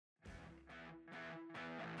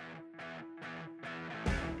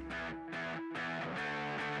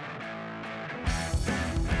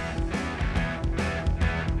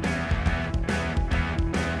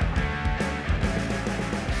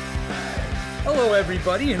Hello,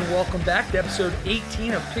 everybody, and welcome back to episode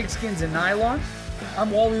 18 of Pigskins and Nylon. I'm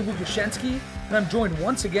Wally Lukashensky, and I'm joined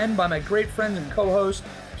once again by my great friends and co-hosts,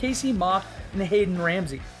 Casey Mock and Hayden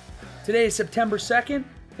Ramsey. Today is September 2nd,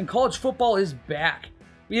 and college football is back.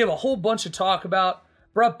 We have a whole bunch to talk about.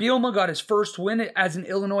 Brett Bielema got his first win as an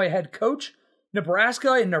Illinois head coach.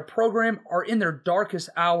 Nebraska and their program are in their darkest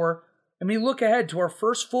hour, and we look ahead to our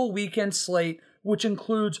first full weekend slate, which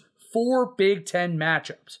includes 4 Big Ten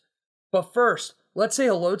matchups. But first, let's say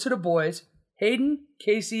hello to the boys. Hayden,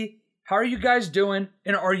 Casey, how are you guys doing,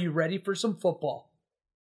 and are you ready for some football?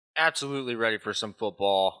 Absolutely ready for some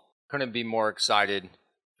football. Couldn't be more excited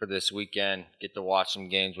for this weekend. Get to watch some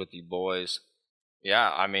games with you boys. Yeah,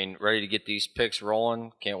 ready to get these picks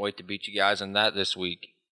rolling. Can't wait to beat you guys in that this week.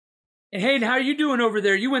 And Hayden, how are you doing over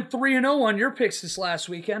there? You went 3-0 on your picks this last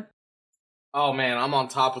weekend. Oh man, I'm on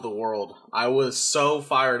top of the world. I was so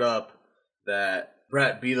fired up that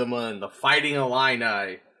Brett Bielema and the Fighting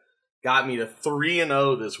Illini got me to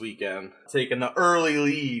 3-0 this weekend, taking the early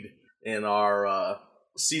lead in our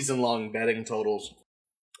season-long betting totals.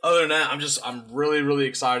 Other than that, I'm really, really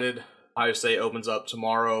excited. Ohio State opens up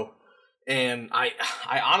tomorrow, and I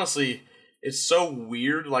honestly, it's so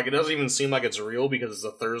weird. Like, it doesn't even seem like it's real because it's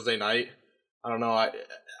a Thursday night. I don't know.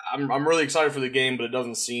 I'm really excited for the game, but it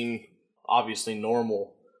doesn't seem obviously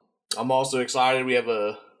normal. I'm also excited. We have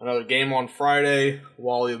another game on Friday.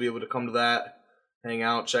 Wally will be able to come to that, hang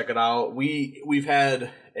out, check it out. We've had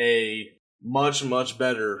a much, much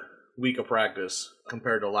better week of practice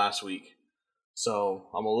compared to last week. So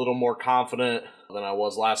I'm a little more confident than I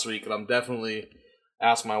was last week, and I'm definitely,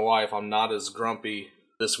 asked my wife, I'm not as grumpy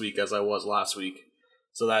this week as I was last week.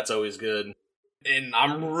 So that's always good. And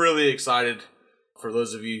I'm really excited. For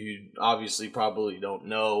those of you who obviously probably don't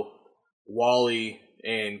know, Wally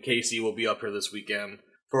and Casey will be up here this weekend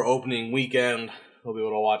for opening weekend. We'll be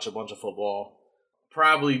able to watch a bunch of football,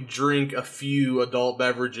 probably drink a few adult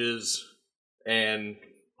beverages, and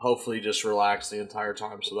hopefully just relax the entire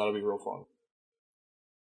time. So that'll be real fun.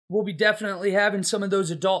 We'll be definitely having some of those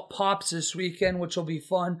adult pops this weekend, which will be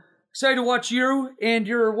fun. Excited to watch you and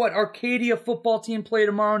your, Arcadia football team play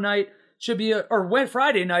tomorrow night. Should be,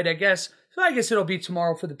 Friday night, I guess. So I guess it'll be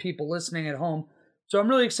tomorrow for the people listening at home. So I'm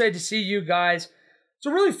really excited to see you guys. It's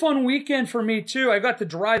a really fun weekend for me, too. I got to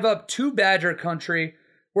drive up to Badger Country,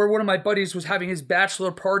 where one of my buddies was having his bachelor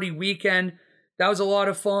party weekend. That was a lot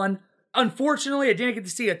of fun. Unfortunately, I didn't get to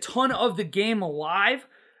see a ton of the game live.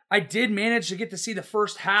 I did manage to get to see the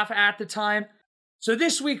first half at the time. So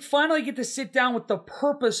this week, finally get to sit down with the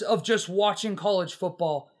purpose of just watching college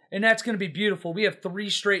football. And that's going to be beautiful. We have 3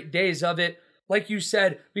 straight days of it. Like you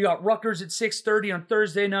said, we got Rutgers at 6:30 on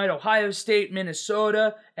Thursday night, Ohio State,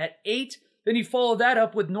 Minnesota at 8. Then you follow that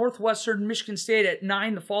up with Northwestern, Michigan State at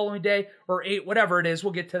 9 the following day, or 8, whatever it is.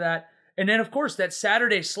 We'll get to that. And then, of course, that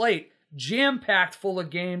Saturday slate, jam-packed full of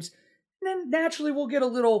games. And then naturally, we'll get a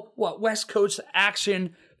little, West Coast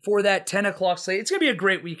action for that 10 o'clock slate. It's going to be a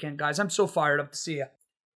great weekend, guys. I'm so fired up to see you.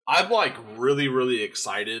 I'm really, really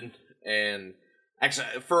excited, and actually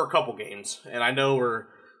for a couple games. And I know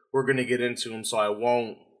we're going to get into them, so I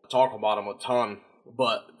won't talk about them a ton.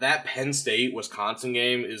 But that Penn State-Wisconsin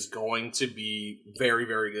game is going to be very,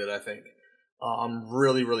 very good, I think. I'm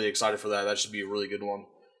really, really excited for that. That should be a really good one.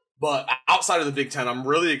 But outside of the Big Ten, I'm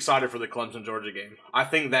really excited for the Clemson-Georgia game. I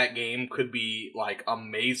think that game could be,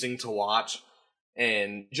 amazing to watch.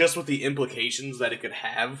 And just with the implications that it could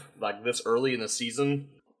have, this early in the season,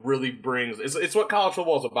 really brings... It's what college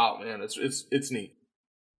football is about, man. It's neat.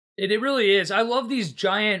 It really is. I love these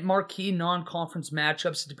giant marquee non-conference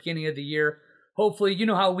matchups at the beginning of the year. Hopefully, you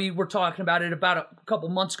know how we were talking about it about a couple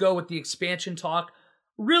months ago with the expansion talk.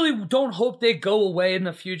 Really don't hope they go away in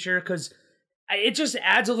the future because it just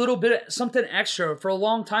adds a little bit of something extra. For a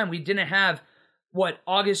long time, we didn't have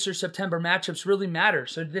August or September matchups really matter.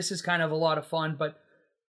 So this is kind of a lot of fun, but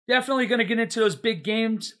definitely going to get into those big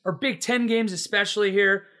games, or Big Ten games especially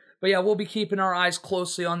here. But yeah, we'll be keeping our eyes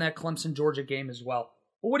closely on that Clemson-Georgia game as well.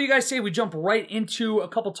 But what do you guys say we jump right into a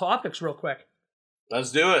couple topics real quick?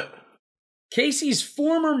 Let's do it. Casey's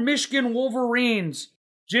former Michigan Wolverines,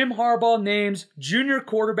 Jim Harbaugh names junior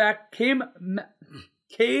quarterback Cade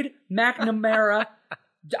McNamara.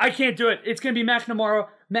 I can't do it. It's going to be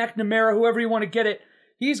McNamara, whoever you want to get it.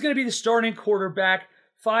 He's going to be the starting quarterback.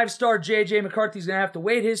 5-star J.J. McCarthy's going to have to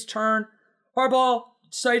wait his turn. Harbaugh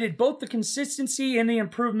cited both the consistency and the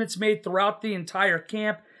improvements made throughout the entire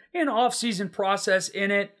camp and offseason process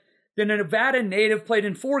in it. The Nevada native played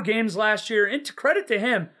in 4 games last year, and to credit to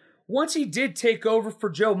him, once he did take over for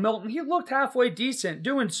Joe Milton, he looked halfway decent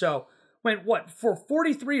doing so. Went, for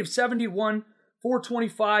 43 of 71,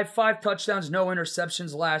 425, 5 touchdowns, no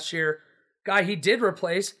interceptions last year. guy he did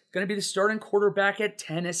replace, going to be the starting quarterback at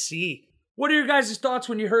Tennessee. What are your guys' thoughts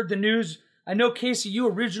when you heard the news? I know, Casey, you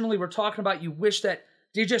originally were talking about you wish that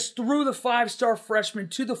they just threw the 5-star freshman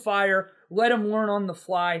to the fire, let him learn on the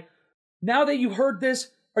fly. Now that you heard this,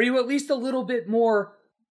 are you at least a little bit more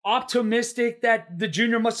optimistic that the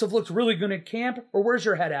junior must have looked really good at camp, or where's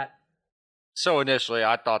your head at? So initially,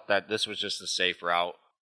 I thought that this was just a safe route.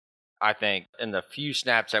 I think in the few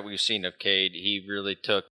snaps that we've seen of Cade, he really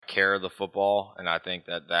took care of the football, and I think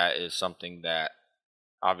that that is something that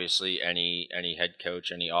obviously any head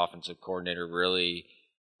coach, any offensive coordinator really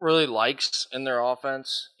likes in their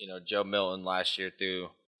offense. You know, Joe Milton last year threw,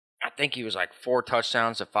 I think he was like 4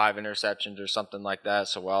 touchdowns to 5 interceptions or something like that.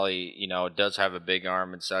 So while he, does have a big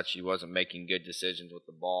arm and such, he wasn't making good decisions with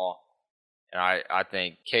the ball. And I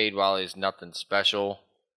think Cade, while he's nothing special,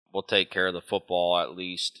 will take care of the football at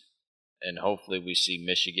least. And hopefully we see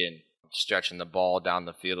Michigan stretching the ball down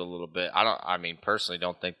the field a little bit. Personally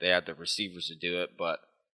don't think they have the receivers to do it, but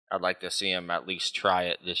I'd like to see them at least try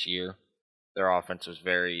it this year. Their offense was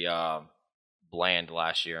very bland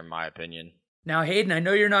last year, in my opinion. Now, Hayden, I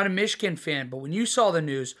know you're not a Michigan fan, but when you saw the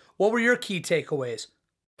news, what were your key takeaways?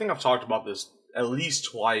 I think I've talked about this at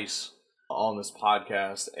least twice on this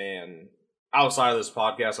podcast, and outside of this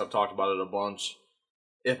podcast, I've talked about it a bunch.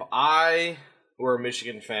 If I were a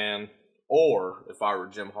Michigan fan, or if I were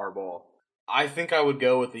Jim Harbaugh, I think I would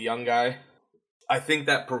go with the young guy. I think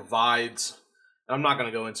that provides, and I'm not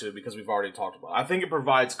going to go into it because we've already talked about it. I think it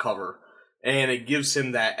provides cover, and it gives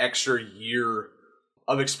him that extra year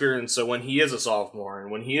of experience. So when he is a sophomore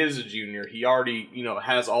and when he is a junior, he already,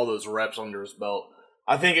 has all those reps under his belt.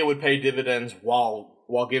 I think it would pay dividends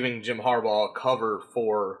while giving Jim Harbaugh a cover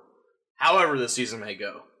for however the season may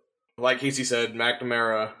go. Like Casey said,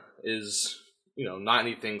 McNamara is, not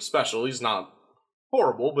anything special. He's not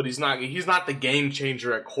horrible, but he's not the game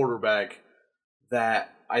changer at quarterback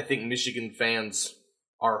that I think Michigan fans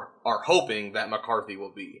are hoping that McCarthy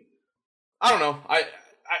will be. I don't know.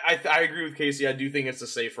 I agree with Casey. I do think it's a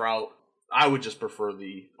safe route. I would just prefer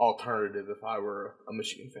the alternative if I were a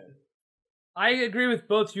Michigan fan. I agree with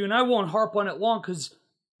both you, and I won't harp on it long because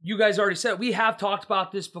you guys already said it. We have talked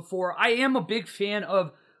about this before. I am a big fan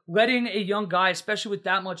of letting a young guy, especially with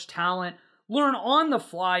that much talent, learn on the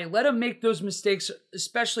fly. Let him make those mistakes,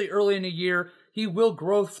 especially early in the year. He will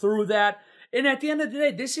grow through that. And at the end of the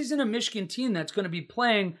day, this isn't a Michigan team that's going to be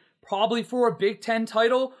playing probably for a Big Ten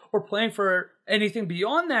title or playing for anything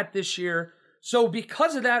beyond that this year. So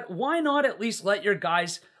because of that, why not at least let your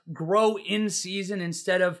guys grow in season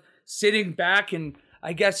instead of sitting back and,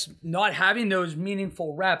 I guess, not having those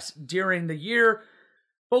meaningful reps during the year?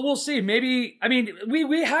 But we'll see. Maybe,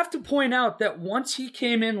 we have to point out that once he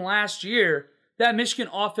came in last year, that Michigan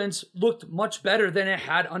offense looked much better than it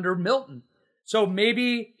had under Milton. So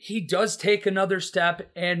maybe he does take another step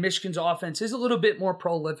and Michigan's offense is a little bit more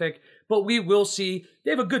prolific, but we will see.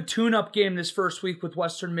 They have a good tune-up game this first week with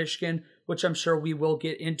Western Michigan, which I'm sure we will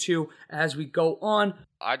get into as we go on.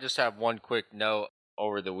 I just have one quick note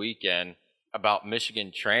over the weekend about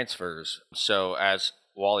Michigan transfers. So as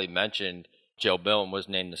Wally mentioned, Joe Milton was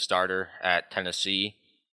named the starter at Tennessee,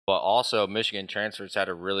 but also Michigan transfers had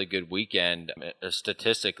a really good weekend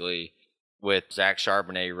statistically, with Zach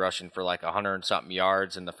Charbonnet rushing for like 100 and something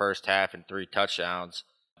yards in the first half and 3 touchdowns.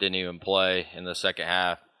 Didn't even play in the second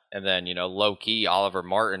half. And then, low key, Oliver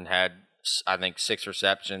Martin had, I think, 6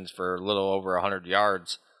 receptions for a little over 100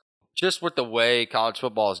 yards. Just with the way college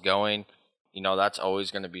football is going, that's always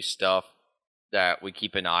going to be stuff that we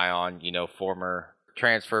keep an eye on, former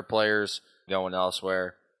transfer players going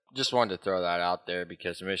elsewhere. Just wanted to throw that out there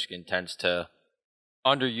because Michigan tends to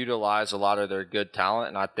underutilize a lot of their good talent,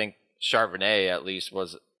 and I think Charbonnet at least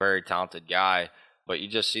was a very talented guy, but you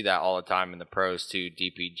just see that all the time in the pros too.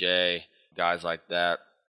 DPJ, guys like that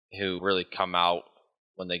who really come out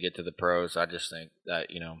when they get to the pros. I just think that,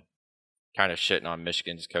 kind of shitting on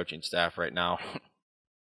Michigan's coaching staff right now.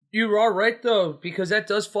 You are right, though, because that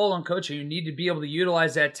does fall on coaching. You need to be able to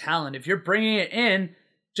utilize that talent. If you're bringing it in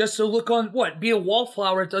just to look on, be a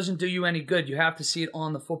wallflower, it doesn't do you any good. You have to see it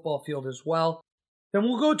on the football field as well. Then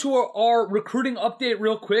we'll go to our recruiting update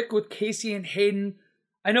real quick with Casey and Hayden.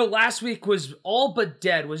 I know last week was all but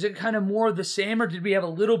dead. Was it kind of more of the same, or did we have a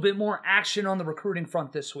little bit more action on the recruiting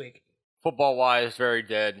front this week? Football-wise, very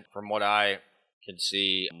dead. From what I can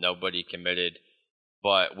see, nobody committed.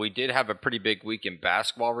 But we did have a pretty big week in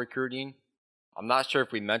basketball recruiting. I'm not sure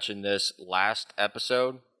if we mentioned this last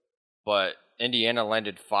episode, but Indiana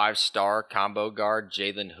landed 5-star combo guard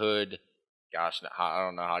Jalen Hood. Gosh, I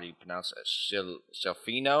don't know how do you pronounce it.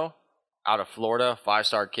 Shelfino out of Florida,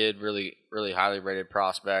 5-star kid, really, really highly rated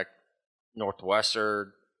prospect.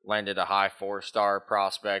 Northwestern landed a high 4-star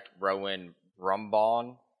prospect, Rowan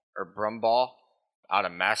Brumbaugh out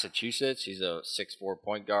of Massachusetts. He's a 6'4"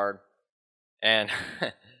 point guard. And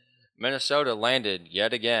Minnesota landed,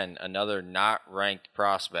 yet again, another not ranked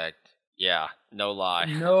prospect. Yeah, no lie.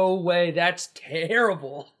 No way. That's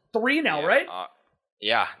terrible. 3 now, right?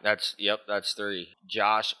 Yeah, that's 3.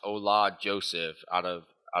 Josh Ola Joseph out of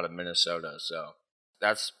Minnesota. So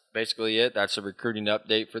that's basically it. That's a recruiting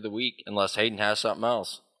update for the week, unless Hayden has something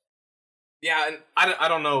else. Yeah, and I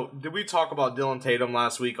don't know. Did we talk about Dylan Tatum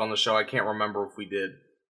last week on the show? I can't remember if we did.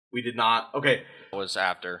 We did not. Okay. It was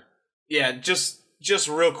after. Yeah, just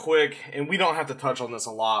real quick, and we don't have to touch on this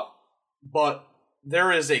a lot, but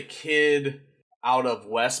there is a kid out of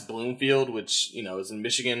West Bloomfield, which, is in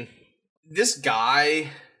Michigan. This guy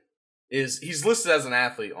he's listed as an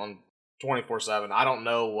athlete on 24/7. I don't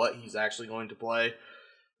know what he's actually going to play,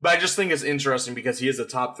 but I just think it's interesting because he is a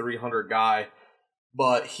top 300 guy,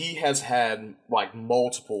 but he has had like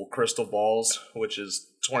multiple crystal balls, which is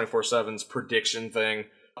 24/7's prediction thing,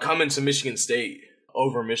 come into Michigan State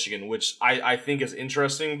over Michigan, which I think is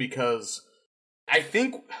interesting because I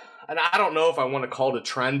think, and I don't know if I want to call it a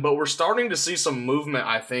trend, but we're starting to see some movement,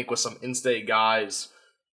 I think, with some in-state guys.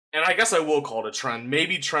 And I guess I will call it a trend,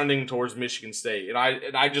 maybe trending towards Michigan State. And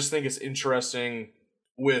I just think it's interesting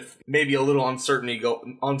with maybe a little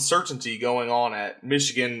uncertainty going on at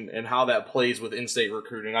Michigan and how that plays with in-state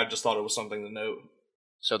recruiting. I just thought it was something to note.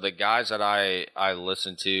 So the guys that I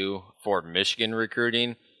listen to for Michigan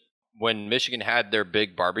recruiting, when Michigan had their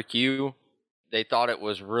big barbecue, they thought it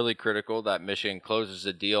was really critical that Michigan closes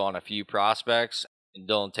the deal on a few prospects, and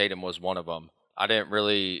Dylan Tatum was one of them. I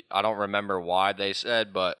don't remember why they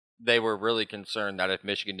said, but they were really concerned that if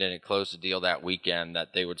Michigan didn't close the deal that weekend,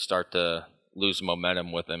 that they would start to lose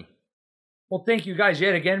momentum with him. Well, thank you guys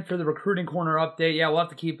yet again for the Recruiting Corner update. Yeah, we'll have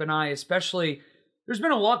to keep an eye, especially there's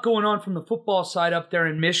been a lot going on from the football side up there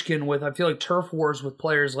in Michigan with, I feel like, turf wars with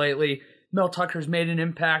players lately. Mel Tucker's made an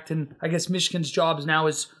impact, and I guess Michigan's job now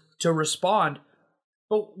is to respond.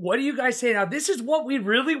 But what do you guys say? Now, this is what we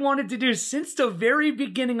really wanted to do since the very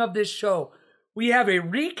beginning of this show. We have a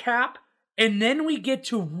recap, and then we get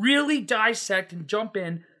to really dissect and jump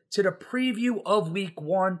in to the preview of week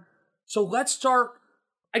 1. So let's start,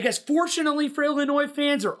 I guess, fortunately for Illinois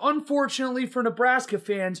fans or unfortunately for Nebraska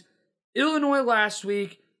fans, Illinois last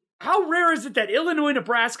week. How rare is it that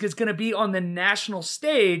Illinois-Nebraska is going to be on the national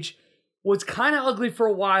stage? Was kind of ugly for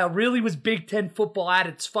a while, really was Big Ten football at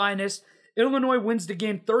its finest. Illinois wins the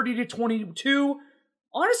game 30-22.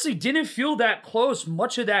 Honestly, didn't feel that close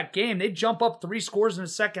much of that game. They jump up 3 scores in the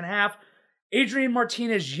second half. Adrian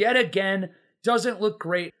Martinez, yet again, doesn't look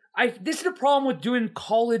great. This is the problem with doing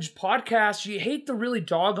college podcasts. You hate to really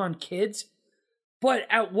dog on kids, but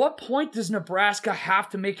at what point does Nebraska have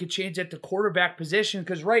to make a change at the quarterback position?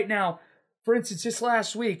 Because right now, for instance, this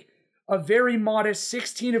last week, a very modest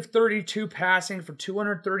 16 of 32 passing for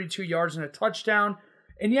 232 yards and a touchdown.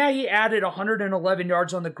 And yeah, he added 111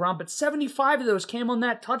 yards on the ground, but 75 of those came on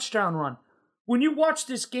that touchdown run. When you watch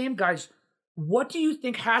this game, guys, what do you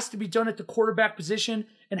think has to be done at the quarterback position?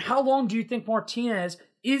 And how long do you think Martinez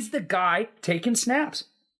is the guy taking snaps?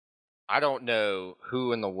 I don't know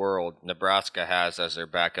who in the world Nebraska has as their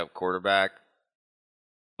backup quarterback,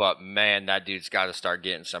 but man, that dude's got to start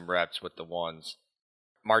getting some reps with the ones.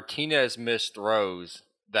 Martinez missed throws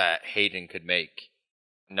that Hayden could make.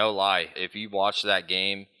 No lie, if you watch that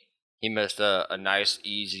game, he missed a nice,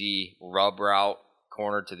 easy rub route,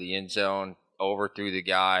 corner to the end zone, overthrew the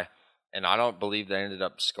guy, and I don't believe they ended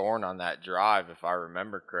up scoring on that drive, if I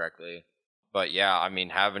remember correctly. But yeah, I mean,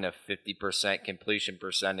 having a 50% completion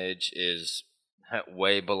percentage is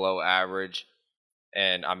way below average,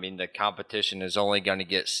 and I mean, the competition is only going to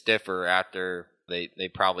get stiffer after they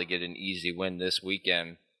probably get an easy win this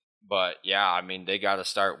weekend. But yeah, I mean, they got to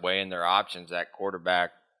start weighing their options at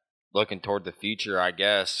quarterback, looking toward the future, I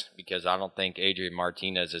guess, because I don't think Adrian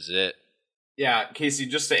Martinez is it. Yeah, Casey,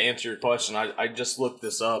 just to answer your question, I just looked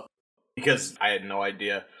this up because I had no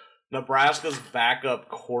idea. Nebraska's backup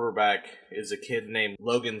quarterback is a kid named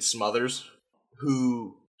Logan Smothers,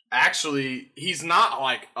 who actually, he's not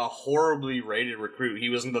like a horribly rated recruit. He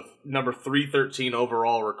was the number 313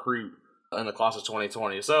 overall recruit in the class of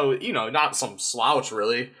 2020. So, not some slouch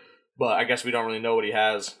really, but I guess we don't really know what he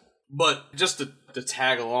has. But just to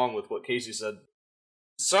tag along with what Casey said,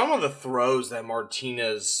 some of the throws that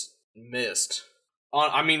Martinez missed,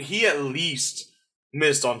 he at least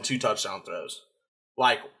missed on 2 touchdown throws.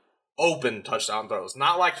 Like, open touchdown throws.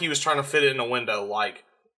 Not like he was trying to fit it in a window, like,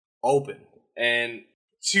 open. And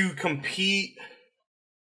to compete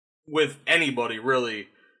with anybody, really,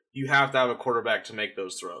 you have to have a quarterback to make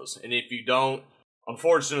those throws. And if you don't,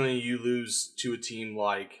 unfortunately, you lose to a team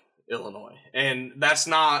like Illinois. And that's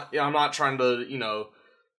not, I'm not trying to,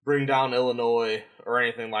 bring down Illinois or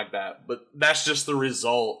anything like that, but that's just the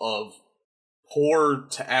result of poor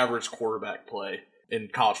to average quarterback play in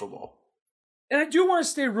college football. And I do want to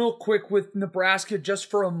stay real quick with Nebraska just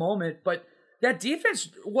for a moment, but that defense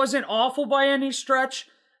wasn't awful by any stretch.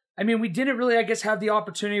 I mean, we didn't really, I guess, have the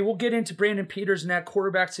opportunity. We'll get into Brandon Peters and that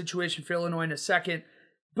quarterback situation for Illinois in a second,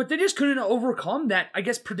 but they just couldn't overcome that, I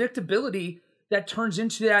guess, predictability that turns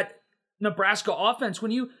into that Nebraska offense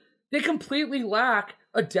when they completely lack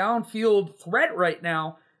a downfield threat right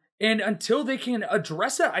now. And until they can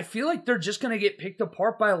address that, I feel like they're just going to get picked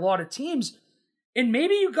apart by a lot of teams. And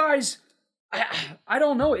maybe you guys, I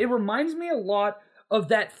don't know, it reminds me a lot of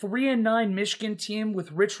that 3-9 Michigan team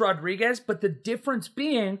with Rich Rodriguez, but the difference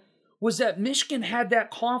being was that Michigan had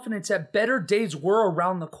that confidence that better days were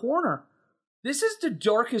around the corner. This is the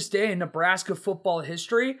darkest day in Nebraska football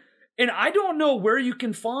history, and I don't know where you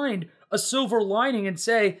can find a silver lining and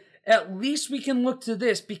say, at least we can look to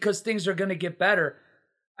this because things are going to get better.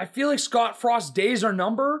 I feel like Scott Frost's days are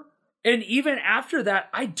numbered, and even after that,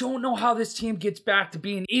 I don't know how this team gets back to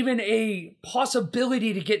being even a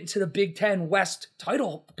possibility to get into the Big Ten West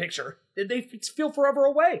title picture. They feel forever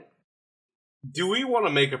away. Do we want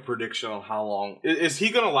to make a prediction on how long? Is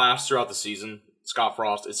he going to last throughout the season, Scott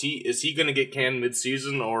Frost? Is he going to get canned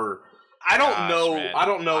midseason, or I don't know. Man. I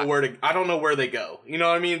don't know where they go. You know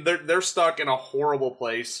what I mean? They're stuck in a horrible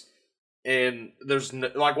place, and there's no,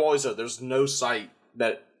 like Wally said, there's no sight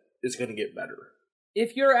that is going to get better.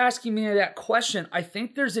 If you're asking me that question, I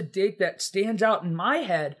think there's a date that stands out in my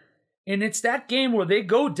head, and it's that game where they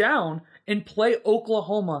go down and play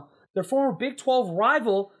Oklahoma, their former Big 12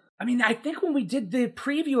 rival. I mean, I think when we did the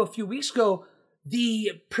preview a few weeks ago,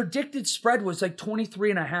 the predicted spread was like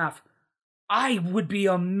 23.5. I would be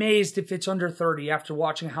amazed if it's under 30 after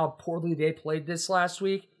watching how poorly they played this last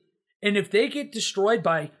week. And if they get destroyed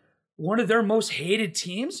by one of their most hated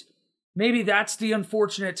teams, maybe that's the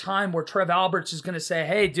unfortunate time where Trev Alberts is going to say,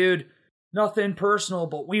 hey, dude, nothing personal,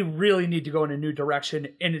 but we really need to go in a new direction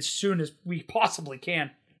and as soon as we possibly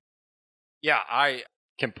can. Yeah, I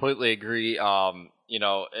completely agree. And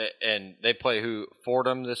they play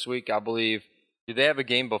Fordham this week, I believe. Do they have a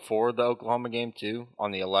game before the Oklahoma game too,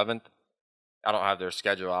 on the 11th? I don't have their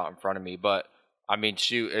schedule out in front of me, but I mean,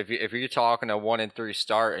 shoot, if you're talking a 1-3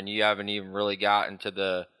 start and you haven't even really gotten to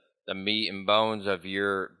the meat and bones of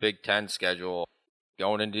your Big Ten schedule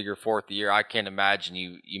going into your fourth year, I can't imagine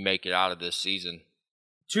you make it out of this season.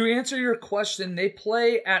 To answer your question, they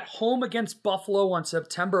play at home against Buffalo on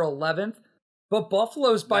September 11th, but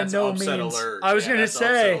Buffalo's by no means. Alert. I was going to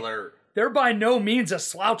say they're by no means a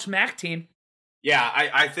slouch MAC team. Yeah,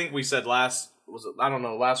 I think we said last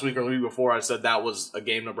week or the week before, I said that was a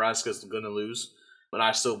game Nebraska's going to lose, and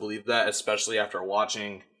I still believe that, especially after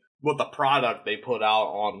watching what the product they put out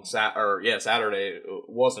on Saturday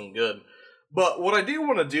wasn't good. But what I do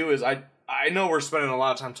want to do is I know we're spending a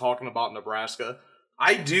lot of time talking about Nebraska.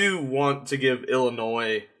 I do want to give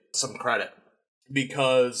Illinois some credit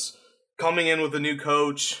because coming in with a new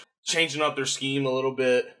coach, changing up their scheme a little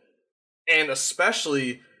bit, and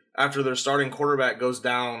especially after their starting quarterback goes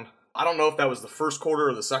down, I don't know if that was the first quarter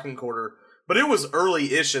or the second quarter, but it was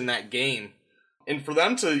early-ish in that game. And for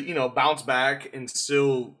them to, bounce back and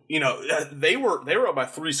still, they were up by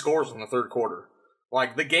 3 scores in the third quarter.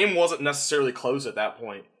 Like, the game wasn't necessarily close at that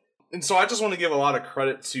point. And so I just want to give a lot of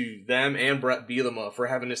credit to them and Brett Bielema for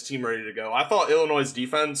having his team ready to go. I thought Illinois'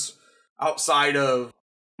 defense, outside of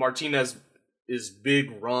Martinez's big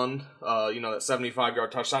run, that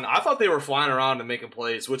 75-yard touchdown, I thought they were flying around and making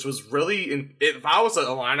plays, which was really, if I was an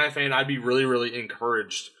Illini fan, I'd be really, really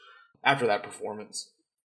encouraged after that performance.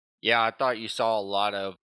 Yeah, I thought you saw a lot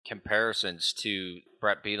of comparisons to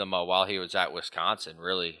Brett Bielema while he was at Wisconsin,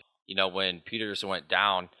 really. When Peters went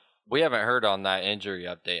down, we haven't heard on that injury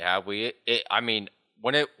update, have we?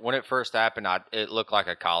 When it first happened, it looked like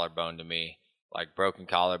a collarbone to me, like broken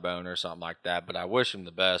collarbone or something like that, but I wish him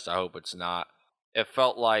the best. I hope it's not. It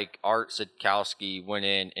felt like Art Sitkowski went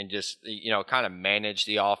in and just, kind of managed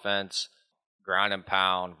the offense, ground and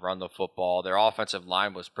pound, run the football. Their offensive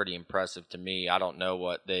line was pretty impressive to me. I don't know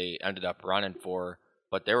what they ended up running for,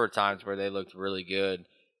 but there were times where they looked really good.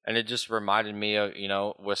 And it just reminded me of,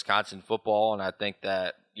 Wisconsin football. And I think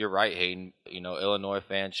that you're right, Hayden. Illinois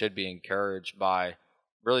fans should be encouraged by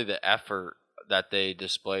really the effort that they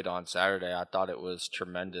displayed on Saturday. I thought it was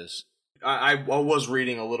tremendous. I was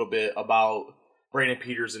reading a little bit about Brandon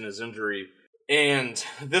Peters and his injury. And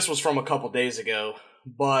this was from a couple days ago.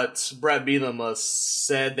 But Brett Bielema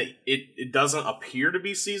said that it doesn't appear to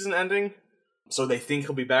be season ending. So they think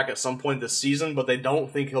he'll be back at some point this season, but they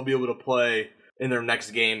don't think he'll be able to play in their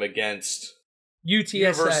next game against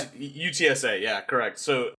UTSA. UTSA, yeah, correct.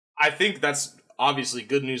 So I think that's obviously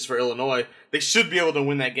good news for Illinois. They should be able to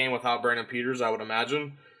win that game without Brandon Peters, I would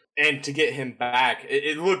imagine. And to get him back,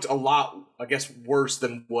 it looked a lot, I guess, worse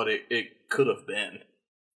than what it could have been.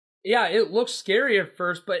 Yeah, it looked scary at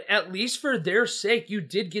first, but at least for their sake, you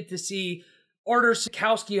did get to see Artur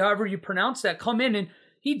Sikowski, however you pronounce that, come in, and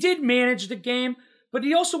he did manage the game, but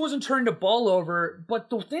he also wasn't turning the ball over.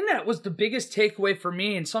 But the thing that was the biggest takeaway for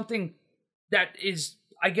me, and something that is,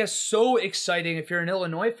 I guess, so exciting if you're an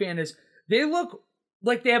Illinois fan, is they look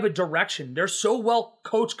like they have a direction. They're so well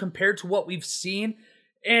coached compared to what we've seen,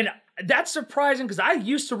 and that's surprising because I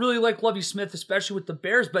used to really like Lovie Smith, especially with the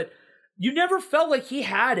Bears, but you never felt like he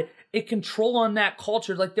had a control on that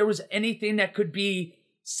culture, like there was anything that could be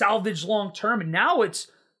salvaged long term. And now it's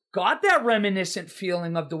got that reminiscent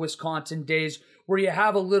feeling of the Wisconsin days where you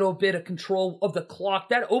have a little bit of control of the clock.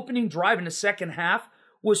 That opening drive in the second half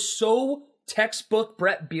was so textbook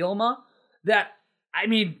Brett Bielema that, I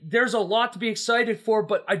mean, there's a lot to be excited for,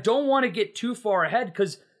 but I don't want to get too far ahead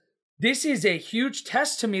because this is a huge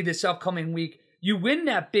test to me this upcoming week. You win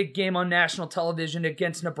that big game on national television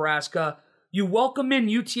against Nebraska. You welcome in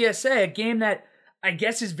UTSA, a game that I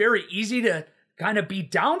guess is very easy to kind of be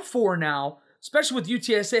down for now, especially with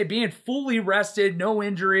UTSA being fully rested, no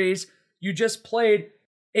injuries. You just played.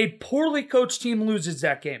 A poorly coached team loses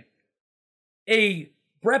that game. A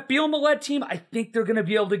Brett Bielema-led team, I think they're going to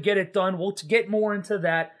be able to get it done. We'll get more into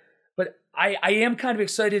that. But I am kind of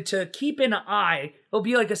excited to keep an eye. It'll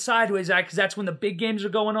be like a sideways eye because that's when the big games are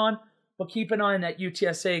going on. But keep an eye on that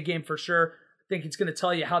UTSA game for sure. I think it's going to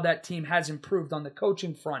tell you how that team has improved on the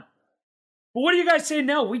coaching front. But what do you guys say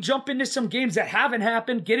now? We jump into some games that haven't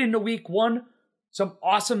happened, get into week one. Some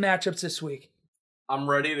awesome matchups this week. I'm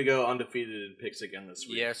ready to go undefeated in picks again this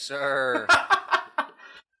week. Yes, sir.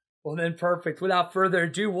 Well then, perfect. Without further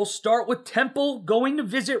ado, we'll start with Temple going to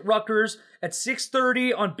visit Rutgers at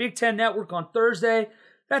 6:30 on Big Ten Network on Thursday.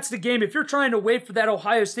 That's the game. If you're trying to wait for that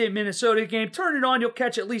Ohio State-Minnesota game, turn it on. You'll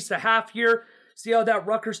catch at least a half here. See how that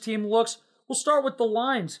Rutgers team looks. We'll start with the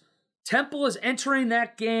lines. Temple is entering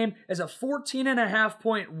that game as a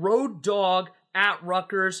 14.5-point road dog at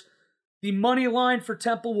Rutgers. The money line for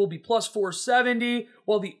Temple will be plus 470,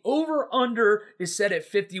 while the over-under is set at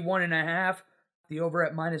 51.5. The over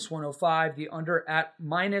at minus 105, the under at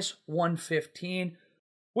minus 115.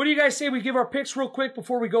 What do you guys say we give our picks real quick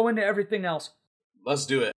before we go into everything else? Let's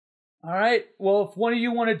do it. All right. Well, if one of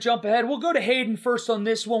you want to jump ahead, we'll go to Hayden first on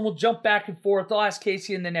this one. We'll jump back and forth. I'll ask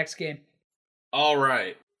Casey in the next game. All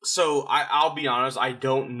right. So I'll be honest, I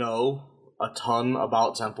don't know a ton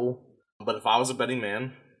about Temple, but if I was a betting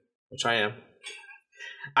man, which I am,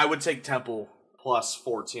 I would take Temple plus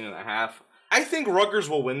 14.5. I think Rutgers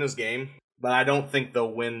will win this game, but I don't think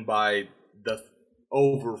they'll win by the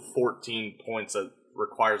over 14 points that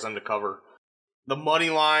requires them to cover. The money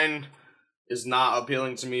line is not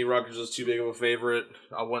appealing to me. Rutgers is too big of a favorite.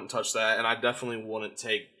 I wouldn't touch that, and I definitely wouldn't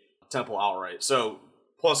take Temple outright. So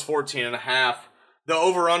plus 14.5. The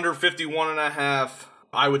over-under 51.5.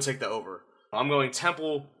 I would take the over. I'm going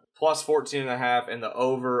Temple plus 14.5 and the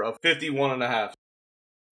over of 51.5.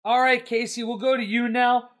 All right, Casey, we'll go to you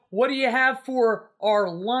now. What do you have for our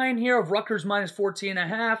line here of Rutgers minus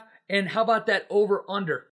 14.5? And how about that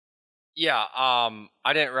over-under? Yeah,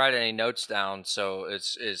 I didn't write any notes down, so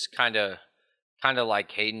it's kind of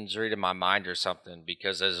like Hayden's reading my mind or something,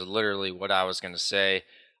 because that's literally what I was going to say.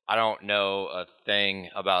 I don't know a thing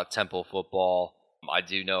about Temple football. I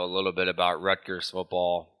do know a little bit about Rutgers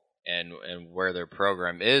football and where their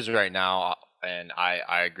program is right now, and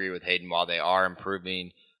I agree with Hayden. While they are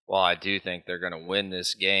improving, while I do think they're going to win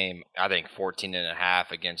this game, I think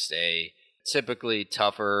 14.5 against a typically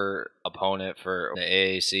tougher opponent for the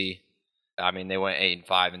AAC. I mean, they went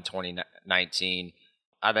 8-5 in 2019.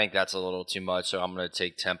 I think that's a little too much, so I'm going to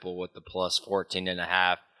take Temple with the plus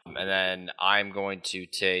 14.5. And then I'm going to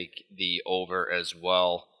take the over as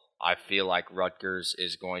well. I feel like Rutgers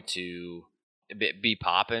is going to be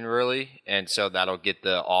popping, really, and so that'll get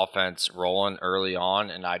the offense rolling early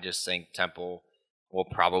on, and I just think Temple will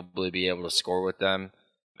probably be able to score with them,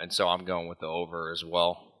 and so I'm going with the over as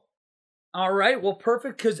well. All right, well,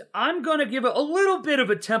 perfect, because I'm going to give a little bit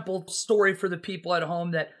of a Temple story for the people at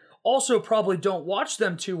home that also probably don't watch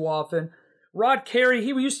them too often. Rod Carey, he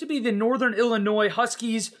used to be the Northern Illinois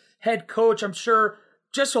Huskies head coach. I'm sure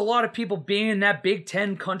just a lot of people being in that Big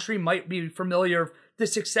Ten country might be familiar with the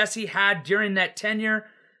success he had during that tenure.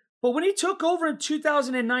 But when he took over in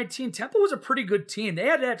 2019, Temple was a pretty good team. They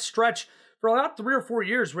had that stretch for about 3 or 4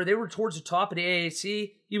 years where they were towards the top of the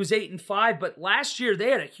AAC. He was 8-5, but last year they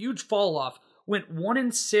had a huge fall off. Went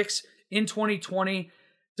 1-6 in 2020.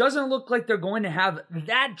 Doesn't look like they're going to have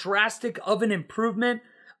that drastic of an improvement.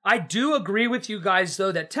 I do agree with you guys,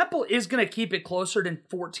 though, that Temple is going to keep it closer than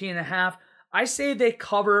 14.5. I say they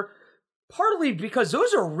cover, partly because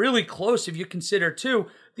those are really close if you consider, too.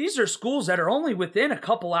 These are schools that are only within a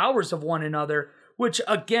couple hours of one another, which,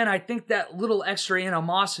 again, I think that little extra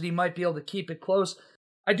animosity might be able to keep it close.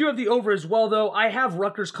 I do have the over as well, though. I have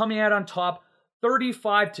Rutgers coming out on top,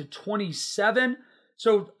 35-27.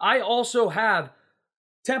 So I also have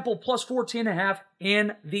Temple plus 14.5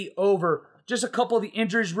 and the over. Just a couple of the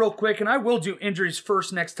injuries real quick, and I will do injuries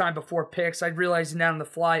first next time before picks. I realize that on the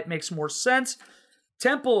fly it makes more sense.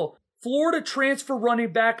 Temple, Florida transfer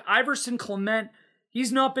running back Iverson Clement.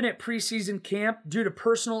 He's not been at preseason camp due to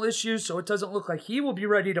personal issues, so it doesn't look like he will be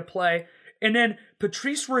ready to play. And then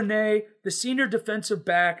Patrice Rene, the senior defensive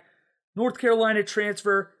back, North Carolina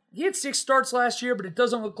transfer. He had 6 starts last year, but it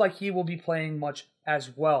doesn't look like he will be playing much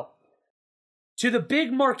as well. To the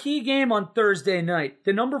big marquee game on Thursday night,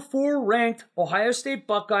 the number 4 ranked Ohio State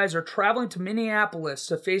Buckeyes are traveling to Minneapolis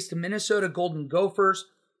to face the Minnesota Golden Gophers.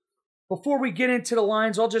 Before we get into the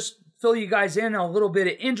lines, I'll just fill you guys in on a little bit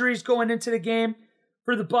of injuries going into the game.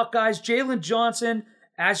 For the Buckeyes, Jalen Johnson,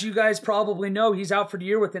 as you guys probably know, he's out for the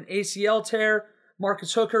year with an ACL tear.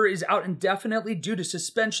 Marcus Hooker is out indefinitely due to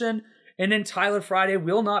suspension. And then Tyler Friday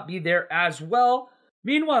will not be there as well.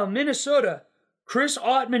 Meanwhile, Minnesota, Chris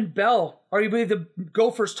Autman-Bell, arguably the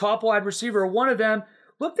Gophers' top wide receiver, one of them,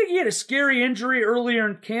 looked like he had a scary injury earlier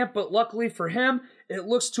in camp, but luckily for him, it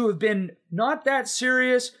looks to have been not that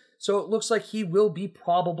serious, so it looks like he will be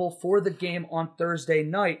probable for the game on Thursday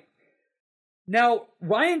night. Now,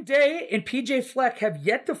 Ryan Day and PJ Fleck have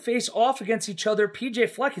yet to face off against each other. PJ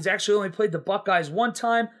Fleck has actually only played the Buckeyes one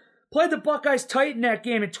time, played the Buckeyes tight in that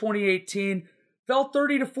game in 2018, fell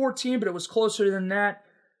 30-14, but it was closer than that.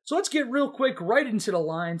 So let's get real quick right into the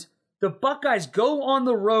lines. The Buckeyes go on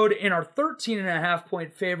the road and are 13.5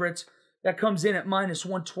 point favorites. That comes in at minus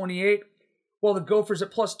 128, while the Gophers at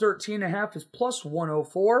plus 13.5 is plus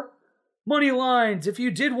 104. Money lines, if you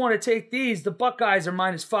did want to take these, the Buckeyes are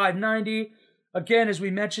minus 590. Again, as we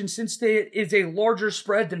mentioned, since it is a larger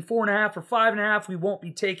spread than 4.5 or 5.5, we won't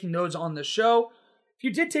be taking those on the show. If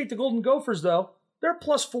you did take the Golden Gophers, though, they're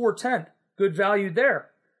plus 410. Good value there.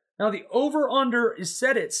 Now, the over-under is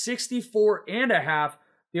set at 64.5,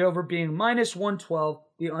 the over being minus 112,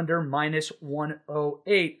 the under minus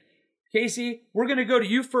 108. Casey, we're going to go to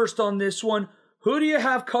you first on this one. Who do you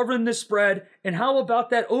have covering this spread, and how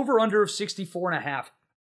about that over-under of 64.5?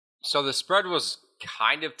 So the spread was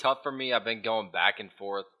kind of tough for me. I've been going back and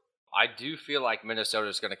forth. I do feel like Minnesota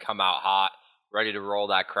is going to come out hot, ready to roll.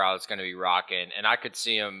 That crowd is going to be rocking, and I could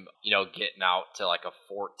see them, getting out to like a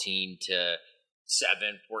 14-7,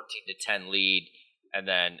 14-10 lead, and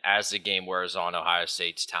then as the game wears on, Ohio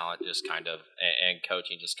State's talent just kind of and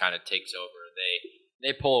coaching just kind of takes over.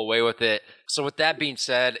 They pull away with it. So with that being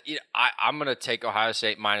said, I'm going to take Ohio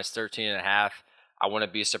State minus 13.5. I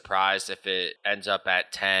wouldn't be surprised if it ends up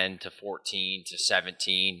at 10-14 to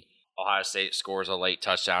 17. Ohio State scores a late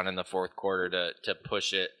touchdown in the fourth quarter to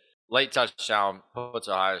push it. Late touchdown puts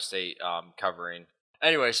Ohio State covering.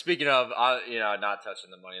 Anyway, speaking of not touching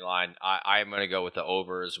the money line, I am going to go with the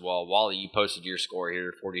over as well. Wally, you posted your score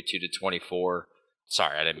here, 42-24.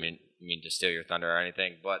 Sorry, I didn't mean to steal your thunder or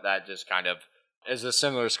anything, but that just kind of is a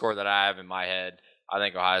similar score that I have in my head. I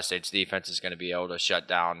think Ohio State's defense is going to be able to shut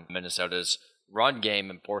down Minnesota's run game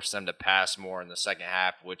and force them to pass more in the second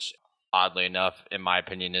half, which oddly enough, in my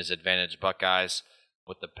opinion, is advantage Buckeyes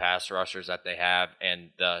with the pass rushers that they have and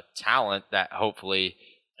the talent that hopefully,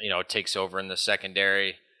 takes over in the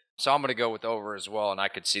secondary. So I'm going to go with over as well, and I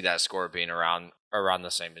could see that score being around the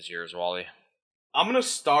same as yours, Wally. I'm going to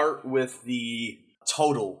start with the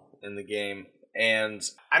total in the game. And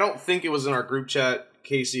I don't think it was in our group chat,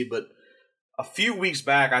 Casey, but a few weeks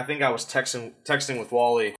back, I think I was texting with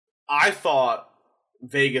Wally. I thought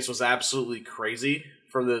Vegas was absolutely crazy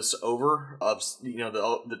for this over of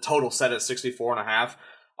the total set at 64.5.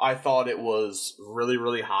 I thought it was really,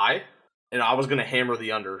 really high, and I was going to hammer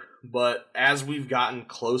the under. But as we've gotten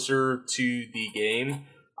closer to the game,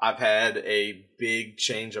 I've had a big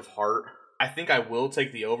change of heart. I think I will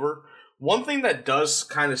take the over. One thing that does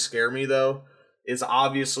kind of scare me, though, is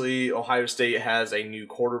obviously Ohio State has a new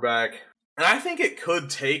quarterback. And I think it could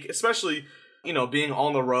take, especially, being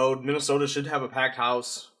on the road, Minnesota should have a packed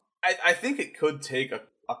house. I think it could take a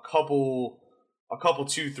couple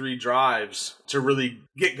 2-3 drives to really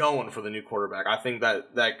get going for the new quarterback. I think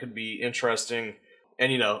that could be interesting.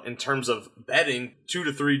 And, in terms of betting, 2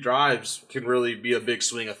 to 3 drives can really be a big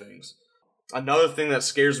swing of things. Another thing that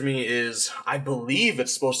scares me is I believe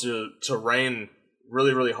it's supposed to rain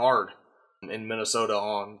really, really hard in Minnesota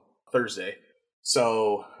on Thursday.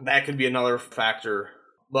 So that could be another factor.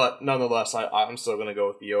 But nonetheless, I'm still going to go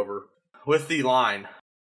with the over. With the line,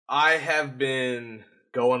 I have been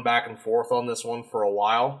going back and forth on this one for a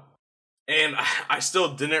while. And I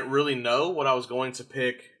still didn't really know what I was going to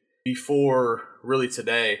pick before really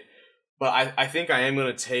today. But I think I am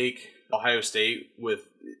going to take Ohio State with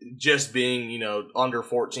just being, under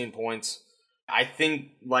 14 points. I think,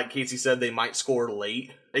 like Casey said, they might score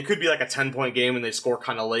late. It could be like a 10-point game and they score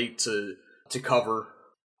kind of late to cover.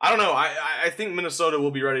 I don't know. I think Minnesota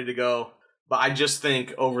will be ready to go. But I just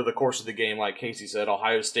think over the course of the game, like Casey said,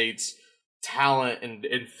 Ohio State's talent and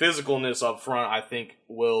physicalness up front, I think,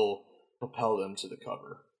 will propel them to the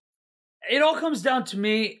cover. It all comes down to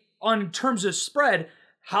me, on terms of spread,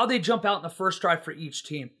 how they jump out in the first drive for each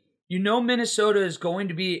team. Minnesota is going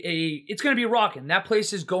to be it's going to be rocking. That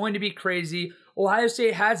place is going to be crazy. Ohio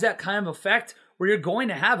State has that kind of effect where you're going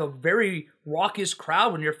to have a very raucous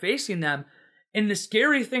crowd when you're facing them. And the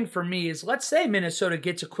scary thing for me is, let's say Minnesota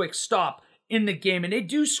gets a quick stop in the game and they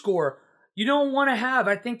do score. You don't want to have,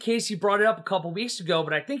 I think Casey brought it up a couple weeks ago,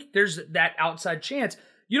 but I think there's that outside chance.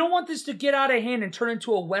 You don't want this to get out of hand and turn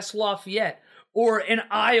into a West Lafayette or an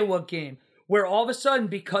Iowa game where all of a sudden,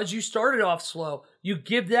 because you started off slow, you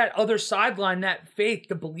give that other sideline that faith,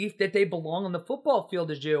 the belief that they belong on the football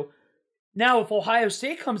field as you. Now, if Ohio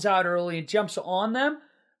State comes out early and jumps on them,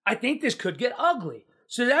 I think this could get ugly.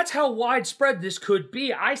 So that's how widespread this could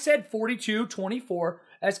be. I said 42-24,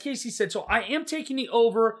 as Casey said. So I am taking the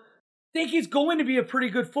over. Think it's going to be a pretty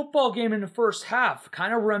good football game in the first half.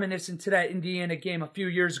 Kind of reminiscent to that Indiana game a few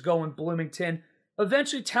years ago in Bloomington.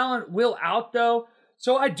 Eventually, talent will out, though.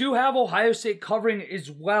 So I do have Ohio State covering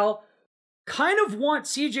as well. Kind of want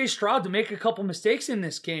CJ Stroud to make a couple mistakes in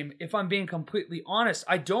this game, if I'm being completely honest.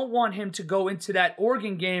 I don't want him to go into that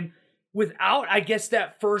Oregon game without, I guess,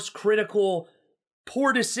 that first critical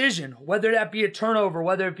poor decision, whether that be a turnover,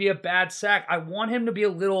 whether it be a bad sack. I want him to be a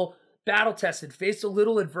little battle-tested, face a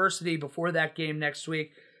little adversity before that game next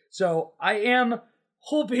week. So I am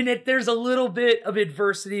hoping that there's a little bit of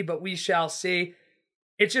adversity, but we shall see.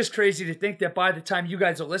 It's just crazy to think that by the time you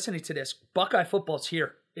guys are listening to this, Buckeye football's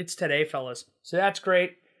here. It's today, fellas. So that's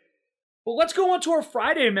great. But let's go on to our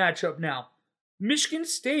Friday matchup now. Michigan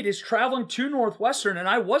State is traveling to Northwestern, and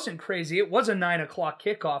I wasn't crazy. It was a 9 o'clock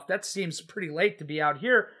kickoff. That seems pretty late to be out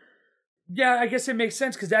here. Yeah, I guess it makes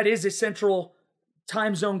sense because that is a central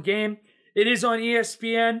time zone game. It is on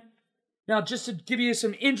ESPN. Now, just to give you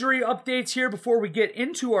some injury updates here before we get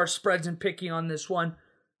into our spreads and picking on this one.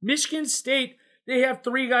 Michigan State, they have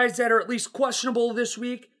 3 guys that are at least questionable this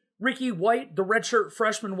week. Ricky White, the redshirt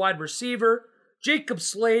freshman wide receiver. Jacob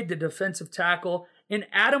Slade, the defensive tackle. And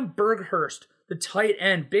Adam Berghurst, the tight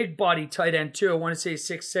end, big body tight end too. I want to say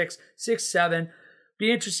 6'6", 6'7".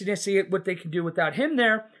 Be interesting to see what they can do without him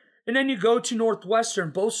there. And then you go to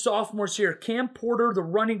Northwestern, both sophomores here. Cam Porter, the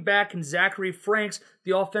running back, and Zachary Franks,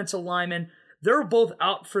 the offensive lineman. They're both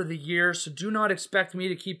out for the year, so do not expect me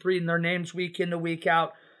to keep reading their names week in to week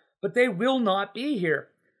out. But they will not be here.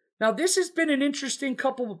 Now, this has been an interesting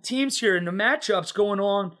couple of teams here in the matchups going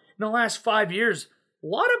on in the last 5 years. A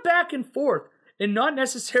lot of back and forth, and not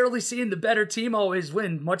necessarily seeing the better team always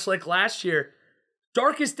win, much like last year.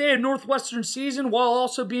 Darkest day of Northwestern season, while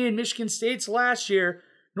also being Michigan State's last year.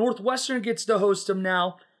 Northwestern gets to host them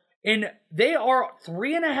now, and they are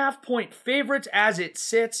 3.5-point favorites as it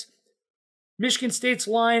sits. Michigan State's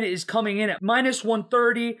line is coming in at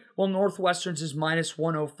 -130, while Northwestern's is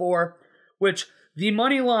 -104, which the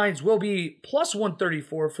money lines will be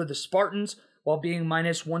 +134 for the Spartans, while being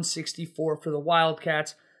 -164 for the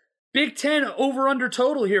Wildcats. Big Ten over-under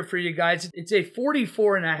total here for you guys. It's a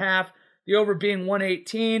 44.5, the over being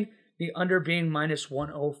 118, the under being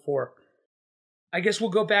 -104. I guess we'll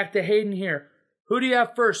go back to Hayden here. Who do you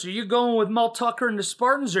have first? Are you going with Mel Tucker and the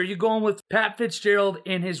Spartans, or are you going with Pat Fitzgerald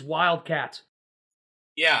and his Wildcats?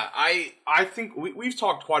 Yeah, I think we've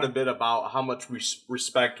talked quite a bit about how much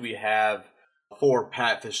respect we have for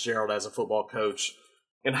Pat Fitzgerald as a football coach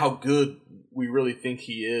and how good we really think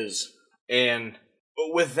he is. And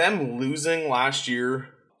with them losing last year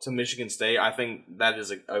to Michigan State, I think that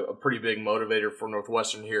is a pretty big motivator for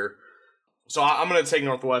Northwestern here. So I'm going to take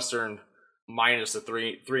Northwestern minus the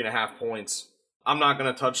 3.5 points. I'm not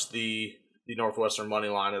going to touch the Northwestern money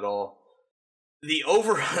line at all. The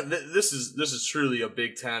over, this is truly a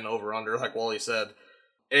Big Ten over under, like Wally said,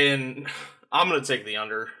 and I'm going to take the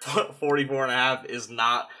under. 44.5 is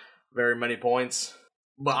not very many points.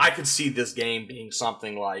 But I could see this game being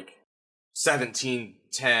something like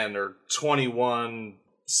 17-10 or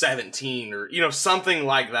 21-17 or, something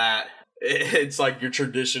like that. It's like your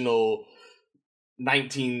traditional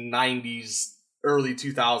 1990s, early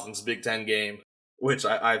 2000s Big Ten game, which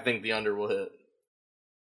I think the under will hit.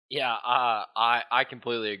 Yeah, I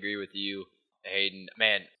completely agree with you, Hayden.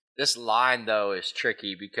 Man, this line, though, is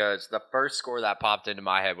tricky because the first score that popped into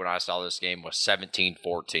my head when I saw this game was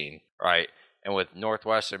 17-14, right? And with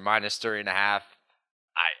Northwestern minus 3.5, I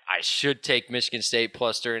should take Michigan State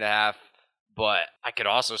plus 3.5, but I could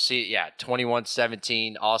also see,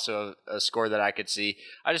 21-17, also a score that I could see.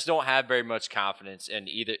 I just don't have very much confidence in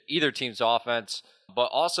either team's offense,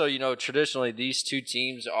 but also, traditionally these two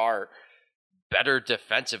teams are better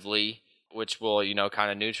defensively, which will,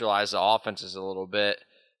 kind of neutralize the offenses a little bit.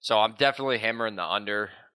 So I'm definitely hammering the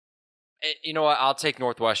under. You know what? I'll take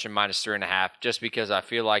Northwestern minus 3.5 just because I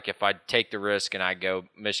feel like if I take the risk and I go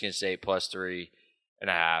Michigan State plus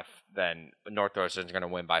 3.5, then Northwestern's going to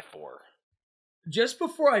win by 4. Just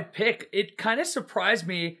before I pick, it kind of surprised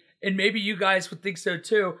me, and maybe you guys would think so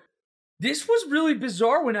too. This was really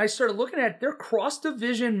bizarre when I started looking at their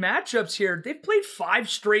cross-division matchups here. They've played 5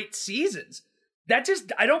 straight seasons.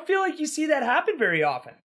 I don't feel like you see that happen very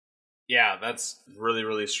often. Yeah, that's really,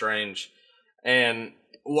 really strange. And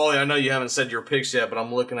Wally, I know you haven't said your picks yet, but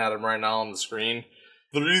I'm looking at them right now on the screen.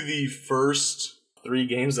 Through the first 3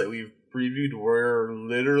 games that we've previewed, we're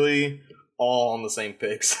literally all on the same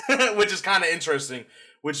picks, which is kind of interesting,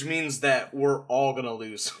 which means that we're all going to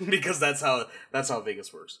lose because that's how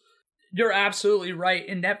Vegas works. You're absolutely right.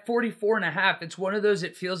 And that 44.5, it's one of those,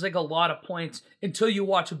 it feels like a lot of points until you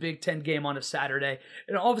watch a Big Ten game on a Saturday.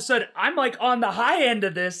 And all of a sudden, I'm like on the high end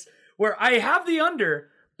of this where I have the under,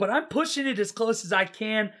 but I'm pushing it as close as I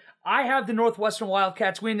can. I have the Northwestern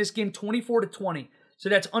Wildcats win this game 24-20. So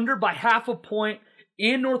that's under by 0.5 point,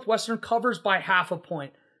 and Northwestern covers by 0.5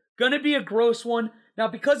 point. Gonna be a gross one. Now,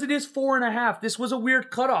 because it is 4.5, this was a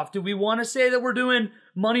weird cutoff. Do we want to say that we're doing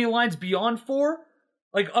money lines beyond 4?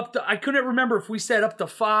 Like up to, I couldn't remember if we said up to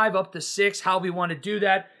 5, up to 6, how we want to do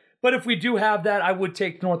that. But if we do have that, I would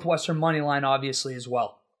take Northwestern money line, obviously, as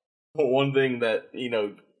well. But one thing that,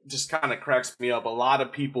 just kind of cracks me up, a lot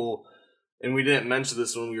of people, and we didn't mention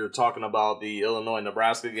this when we were talking about the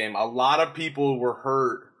Illinois-Nebraska game, a lot of people were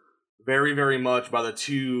hurt very, very much by the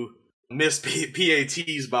 2 missed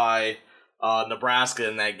PATs by Nebraska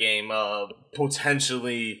in that game.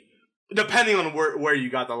 Potentially, depending on where you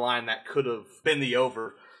got the line, that could have been the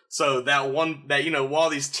over. So that one,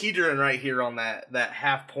 Wally's teetering right here on that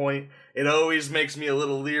 0.5 point, it always makes me a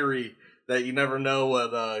little leery that you never know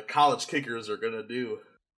what college kickers are going to do.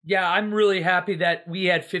 Yeah, I'm really happy that we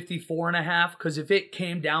had 54.5, because if it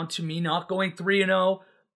came down to me not going 3-0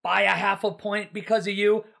 by 0.5 point because of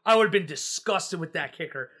you, I would have been disgusted with that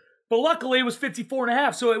kicker. But luckily it was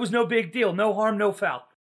 54.5, so it was no big deal. No harm, no foul.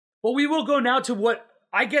 But we will go now to what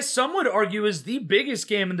I guess some would argue is the biggest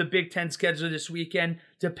game in the Big Ten schedule this weekend,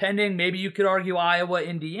 depending, maybe you could argue Iowa,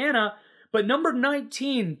 Indiana. But number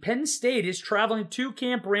 19, Penn State, is traveling to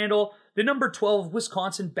Camp Randall, the number 12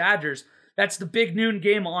 Wisconsin Badgers. That's the big noon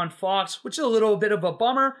game on Fox, which is a little bit of a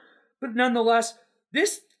bummer. But nonetheless,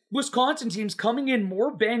 this Wisconsin team's coming in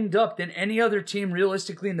more banged up than any other team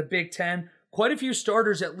realistically in the Big Ten. Quite a few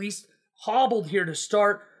starters at least hobbled here to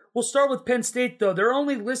start. We'll start with Penn State, though. Their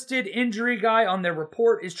only listed injury guy on their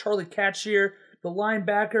report is Charlie Katshier, the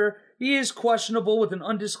linebacker. He is questionable with an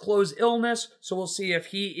undisclosed illness, so we'll see if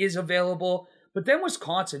he is available. But then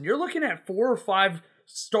Wisconsin, you're looking at 4 or 5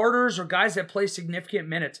 starters or guys that play significant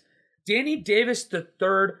minutes. Danny Davis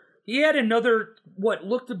III, he had another, what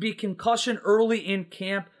looked to be concussion early in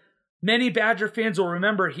camp. Many Badger fans will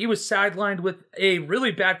remember he was sidelined with a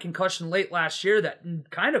really bad concussion late last year that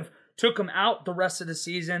kind of took him out the rest of the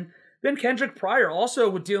season. Then Kendrick Pryor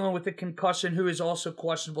also dealing with a concussion, who is also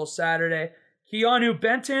questionable Saturday. Keanu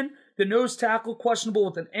Benton, the nose tackle, questionable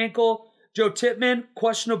with an ankle. Joe Tippmann,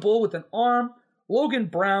 questionable with an arm. Logan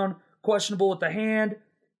Brown, questionable with the hand.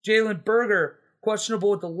 Jalen Berger, questionable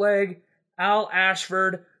with the leg. Al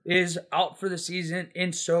Ashford is out for the season,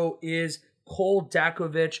 and so is Cole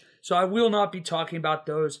Dakovich. So I will not be talking about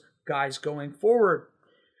those guys going forward.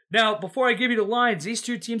 Now, before I give you the lines, these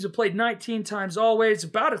two teams have played 19 times always,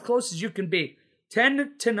 about as close as you can be.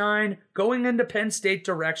 10-9 going into Penn State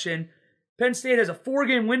direction. Penn State has a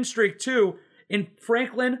 4-game win streak too. In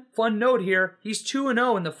Franklin, fun note here, he's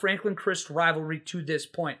 2-0 in the Franklin-Christ rivalry to this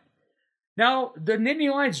point. Now, the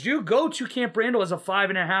Nittany Lions do go to Camp Randall as a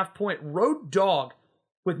 5.5 point road dog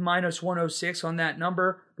with minus 106 on that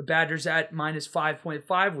number. The Badgers at minus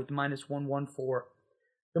 5.5 with minus 114.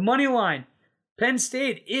 The money line, Penn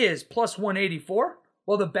State is plus 184.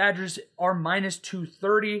 while the Badgers are minus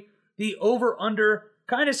 230. The over-under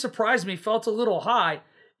kind of surprised me, felt a little high,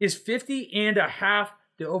 is 50.5.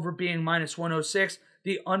 The over being minus 106.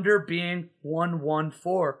 The under being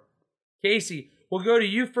 114. Casey, we'll go to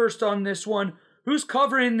you first on this one. Who's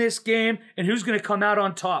covering this game and who's going to come out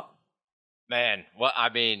on top? Man, what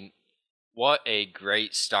a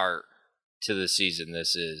great start to the season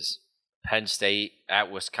this is. Penn State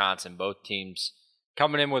at Wisconsin, both teams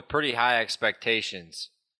coming in with pretty high expectations.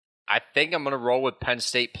 I think I'm going to roll with Penn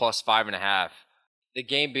State plus 5.5. The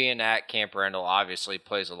game being at Camp Randall obviously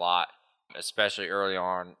plays a lot, especially early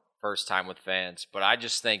on, first time with fans. But I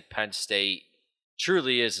just think Penn State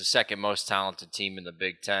truly is the second most talented team in the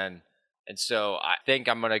Big Ten. And so I think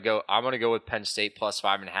I'm going to go with Penn State plus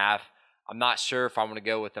 5.5. I'm not sure if I'm going to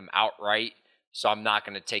go with them outright, so I'm not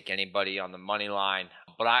going to take anybody on the money line.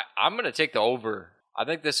 But I'm going to take the over. I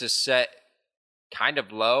think this is set kind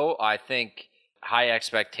of low. I think high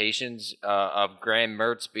expectations of Graham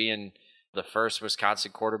Mertz being the first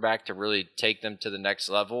Wisconsin quarterback to really take them to the next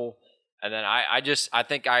level. And then I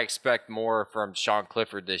think I expect more from Sean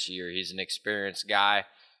Clifford this year. He's an experienced guy,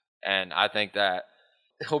 and I think that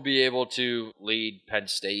he'll be able to lead Penn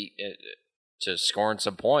State to scoring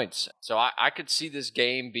some points. So I could see this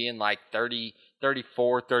game being like 30,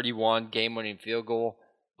 34, 31 game-winning field goal,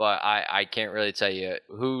 but I can't really tell you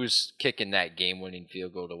who's kicking that game-winning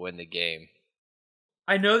field goal to win the game.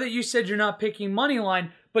 I know that you said you're not picking money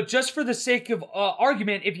line, but just for the sake of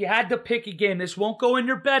argument, if you had to pick a game, this won't go in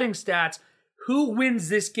your betting stats. Who wins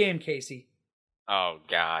this game, Casey? Oh,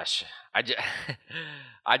 gosh.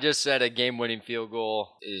 I just said a game-winning field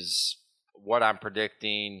goal is what I'm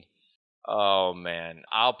predicting. Oh, man.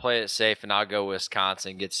 I'll play it safe, and I'll go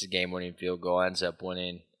Wisconsin. Gets the game-winning field goal, ends up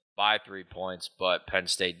winning by 3 points, but Penn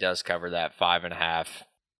State does cover that 5.5.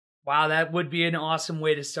 Wow, that would be an awesome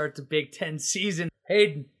way to start the Big Ten season.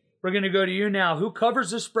 Hayden, we're going to go to you now. Who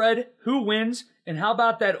covers the spread? Who wins? And how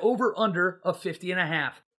about that over-under of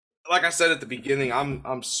 50.5? Like I said at the beginning,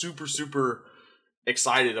 I'm super, super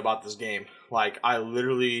excited about this game. Like, I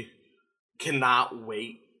literally cannot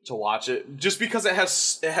wait to watch it, just because it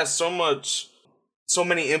has so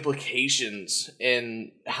many implications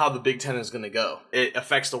in how the Big Ten is going to go. It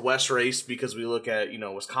affects the West race because we look at,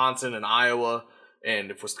 Wisconsin and Iowa,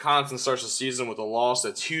 and if Wisconsin starts the season with a loss,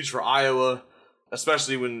 that's huge for Iowa,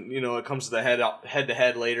 especially when, it comes to the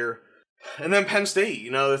head-to-head later. And then Penn State,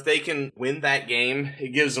 if they can win that game, it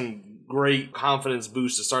gives them great confidence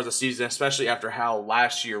boost to start the season, especially after how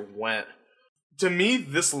last year went. To me,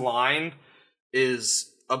 this line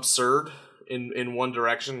is absurd in one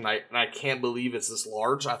direction, and I can't believe it's this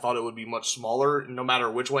large. I thought it would be much smaller, no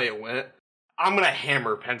matter which way it went. I'm going to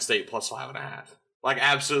hammer Penn State plus 5.5. Like,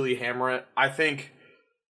 absolutely hammer it. I think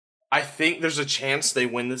there's a chance they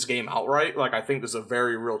win this game outright. Like, I think there's a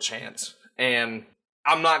very real chance. And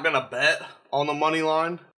I'm not going to bet on the money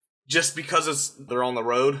line just because they're on the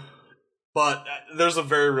road. But there's a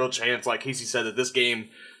very real chance, like Casey said, that this game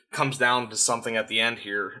comes down to something at the end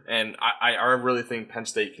here. And I really think Penn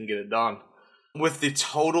State can get it done. With the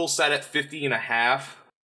total set at 50.5,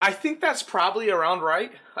 I think that's probably around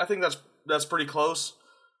right. I think that's pretty close.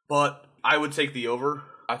 But I would take the over.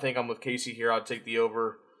 I think I'm with Casey here. I'd take the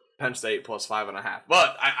over. Penn State plus 5.5.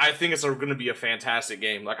 But I think it's going to be a fantastic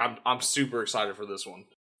game. Like, I'm super excited for this one.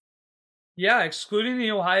 Yeah, excluding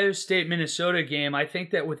the Ohio State-Minnesota game, I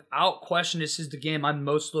think that without question, this is the game I'm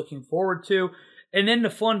most looking forward to. And then the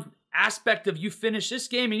fun aspect of you finish this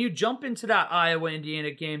game and you jump into that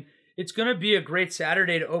Iowa-Indiana game, it's going to be a great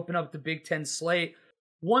Saturday to open up the Big Ten slate.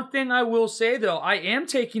 One thing I will say, though, I am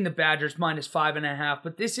taking the Badgers minus 5.5,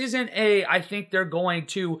 but this isn't I think they're going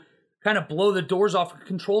to kind of blow the doors off and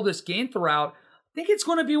control this game throughout. I think it's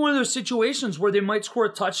going to be one of those situations where they might score a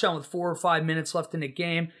touchdown with 4 or 5 minutes left in the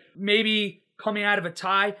game, maybe coming out of a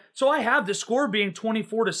tie. So I have the score being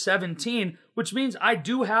 24-17, which means I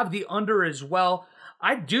do have the under as well.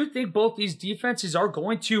 I do think both these defenses are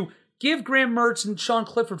going to give Graham Mertz and Sean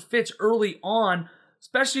Clifford fits early on,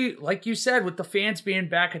 especially, like you said, with the fans being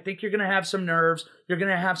back. I think you're going to have some nerves. You're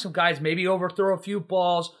going to have some guys maybe overthrow a few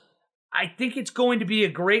balls. I think it's going to be a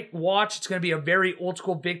great watch. It's going to be a very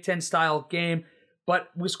old-school Big Ten style game. But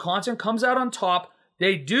Wisconsin comes out on top.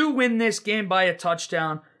 They do win this game by a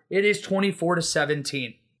touchdown. It is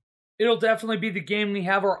 24-17. It'll definitely be the game we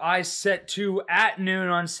have our eyes set to at noon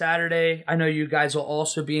on Saturday. I know you guys will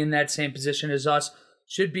also be in that same position as us.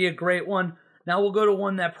 Should be a great one. Now we'll go to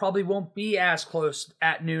one that probably won't be as close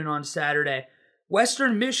at noon on Saturday.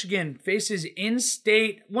 Western Michigan faces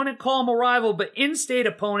in-state, wouldn't call them a rival, but in-state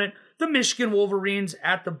opponent, the Michigan Wolverines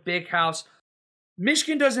at the Big House.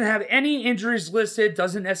 Michigan doesn't have any injuries listed.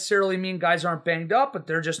 Doesn't necessarily mean guys aren't banged up, but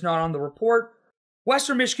they're just not on the report.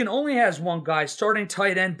 Western Michigan only has one guy, starting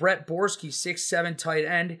tight end Brett Borski, 6'7" tight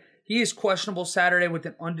end. He is questionable Saturday with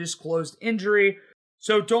an undisclosed injury.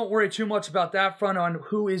 So don't worry too much about that front on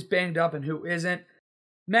who is banged up and who isn't.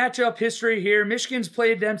 Matchup history here. Michigan's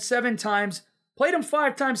played them 7 times. Played them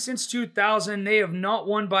 5 times since 2000. They have not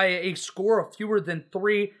won by a score of fewer than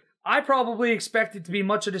 3. I probably expect it to be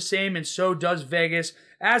much of the same, and so does Vegas,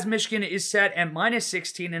 as Michigan is set at minus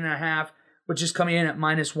 16.5, which is coming in at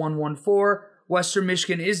minus 114. Western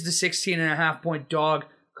Michigan is the 16.5 point dog,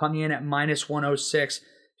 coming in at minus 106. If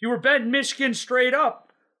you were betting Michigan straight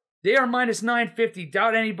up, they are minus 950.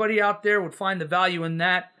 Doubt anybody out there would find the value in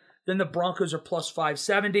that. Then the Broncos are plus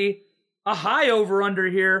 570. A high over-under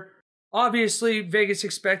here. Obviously, Vegas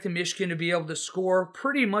expecting Michigan to be able to score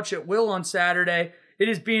pretty much at will on Saturday. It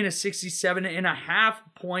is being a 67.5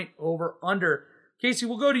 point over-under. Casey,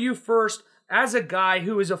 we'll go to you first. As a guy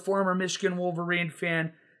who is a former Michigan Wolverine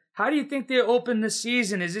fan, how do you think they open the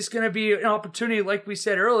season? Is this going to be an opportunity, like we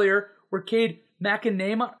said earlier, where Cade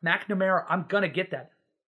McNamara, I'm going to get that.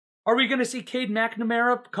 Are we going to see Cade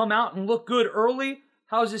McNamara come out and look good early?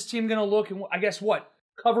 How is this team going to look? And I guess what?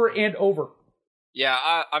 Cover and over. Yeah,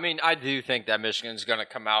 I do think that Michigan's going to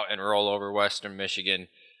come out and roll over Western Michigan.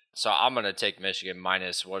 So I'm going to take Michigan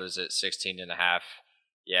minus, 16.5.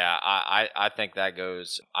 Yeah, I think that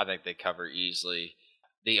goes. I think they cover easily.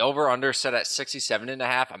 The over-under set at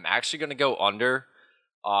 67.5. I'm actually going to go under.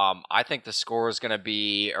 I think the score is going to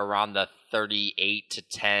be around the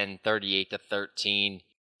 38-10, 38-13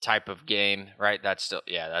 type of game, right? That's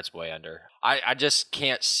way under. I just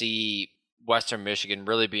can't see Western Michigan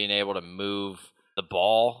really being able to move the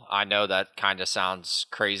ball. I know that kind of sounds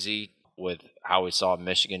crazy with how we saw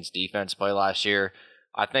Michigan's defense play last year.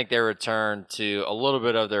 I think they return to a little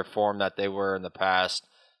bit of their form that they were in the past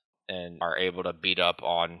and are able to beat up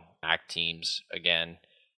on MAC teams again.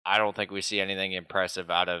 I don't think we see anything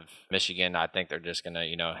impressive out of Michigan. I think they're just going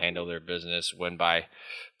to, handle their business, win by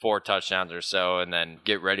 4 touchdowns or so, and then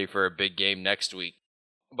get ready for a big game next week.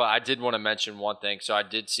 But I did want to mention one thing. So I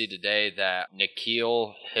did see today that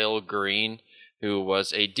Nikhil Hill-Green, who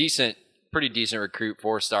was a pretty decent recruit,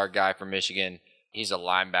 4-star guy from Michigan, he's a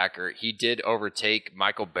linebacker. He did overtake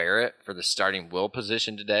Michael Barrett for the starting will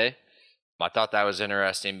position today. I thought that was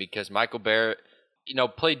interesting because Michael Barrett,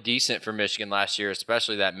 played decent for Michigan last year,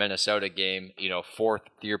 especially that Minnesota game.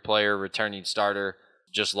 4th-year player, returning starter,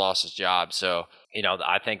 just lost his job. So,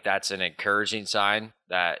 I think that's an encouraging sign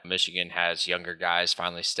that Michigan has younger guys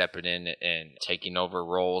finally stepping in and taking over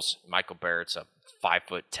roles. Michael Barrett's a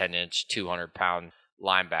 5'10", 200-pound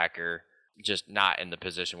linebacker, just not in the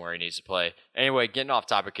position where he needs to play. Anyway, getting off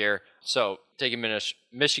topic here. So, taking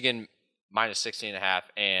Michigan minus 16.5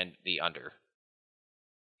 and the under.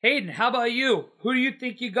 Hayden, how about you? Who do you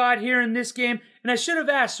think you got here in this game? And I should have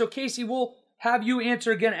asked, so Casey, we'll have you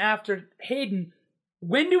answer again after. Hayden,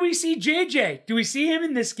 when do we see JJ? Do we see him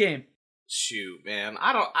in this game? Shoot, man.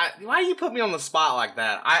 Why do you put me on the spot like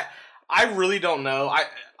that? I really don't know.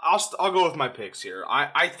 I'll go with my picks here.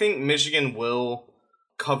 I think Michigan will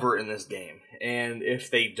cover in this game. And if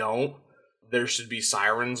they don't, there should be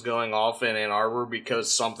sirens going off in Ann Arbor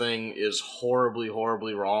because something is horribly,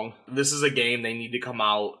 horribly wrong. This is a game they need to come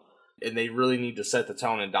out and they really need to set the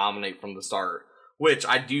tone and dominate from the start, which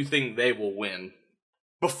I do think they will win.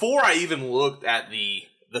 Before I even looked at the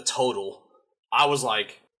total, I was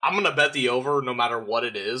like, I'm going to bet the over no matter what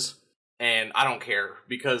it is. And I don't care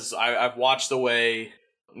because I've watched the way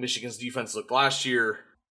Michigan's defense looked last year.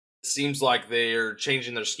 It seems like they're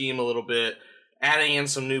changing their scheme a little bit, adding in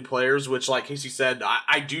some new players, which, like Casey said,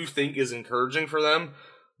 I do think is encouraging for them.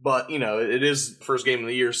 But, it is first game of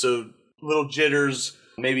the year, so little jitters,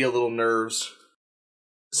 maybe a little nerves.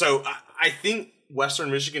 So I think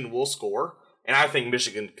Western Michigan will score, and I think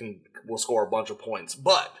Michigan will score a bunch of points.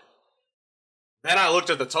 But then I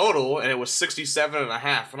looked at the total, and it was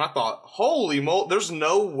 67.5, and I thought, holy moly, there's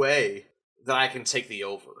no way that I can take the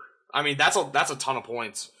over. I mean, that's a ton of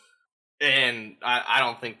points. And I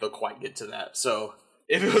don't think they'll quite get to that. So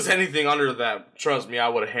if it was anything under that, trust me, I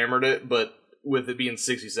would have hammered it. But with it being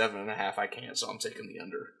 67.5, I can't. So I'm taking the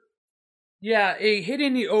under. Yeah,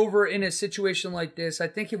 hitting the over in a situation like this, I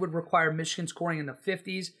think it would require Michigan scoring in the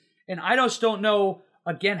 50s. And I just don't know,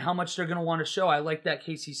 again, how much they're going to want to show. I like that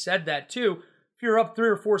Casey said that too. If you're up 3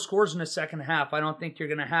 or 4 scores in the second half, I don't think you're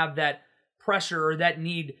going to have that pressure or that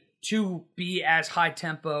need to be as high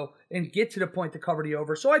tempo and get to the point to cover the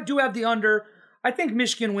over. So I do have the under. I think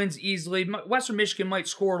Michigan wins easily. Western Michigan might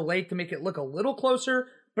score late to make it look a little closer,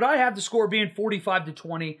 but I have the score being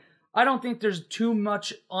 45-20. I don't think there's too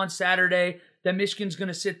much on Saturday that Michigan's going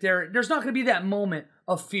to sit there. There's not going to be that moment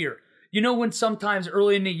of fear. You know, when sometimes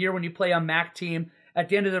early in the year when you play a MAC team, at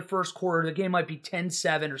the end of the first quarter, the game might be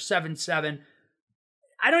 10-7 or 7-7.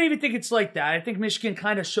 I don't even think it's like that. I think Michigan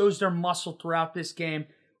kind of shows their muscle throughout this game.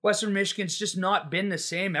 Western Michigan's just not been the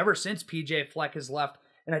same ever since PJ Fleck has left.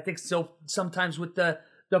 And I think so sometimes with the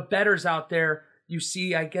bettors out there, you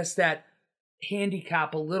see, I guess, that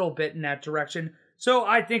handicap a little bit in that direction. So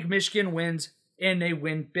I think Michigan wins, and they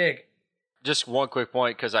win big. Just one quick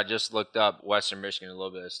point, because I just looked up Western Michigan, a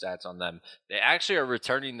little bit of stats on them. They actually are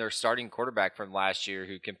returning their starting quarterback from last year,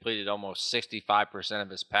 who completed almost 65% of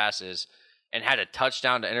his passes and had a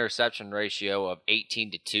touchdown to interception ratio of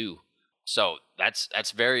 18-2. So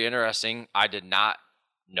that's very interesting. I did not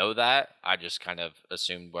know that. I just kind of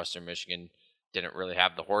assumed Western Michigan didn't really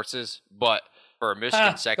have the horses. But for a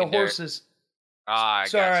Michigan secondary, the horses. I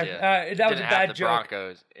Sorry, gotcha. that was a bad the joke.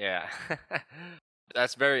 Broncos. Yeah.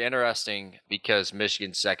 That's very interesting because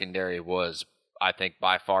Michigan's secondary was, I think,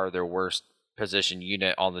 by far their worst position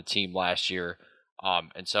unit on the team last year.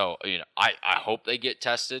 And so, I hope they get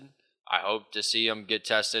tested. I hope to see them get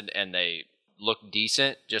tested and they look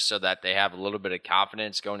decent, just so that they have a little bit of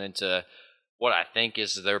confidence going into what I think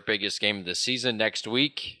is their biggest game of the season next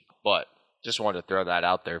week. But just wanted to throw that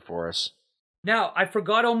out there for us. Now, I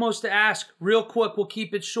forgot almost to ask, real quick, we'll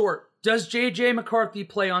keep it short. Does J.J. McCarthy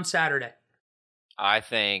play on Saturday? I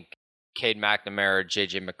think Cade McNamara,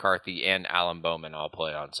 J.J. McCarthy, and Alan Bowman all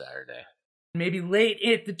play on Saturday. Maybe late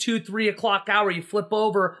at the 2-3 o'clock hour, you flip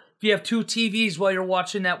over. If you have two TVs while you're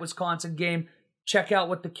watching that Wisconsin game, check out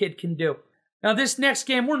what the kid can do. Now, this next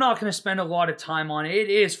game, we're not going to spend a lot of time on it.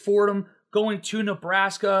 It is Fordham going to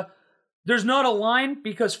Nebraska. There's not a line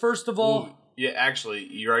because, first of all... Ooh, yeah, actually,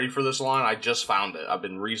 you ready for this line? I just found it. I've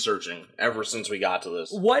been researching ever since we got to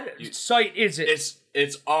this. What site is it?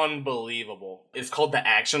 It's unbelievable. It's called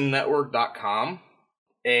theactionnetwork.com,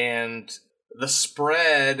 and the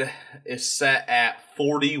spread is set at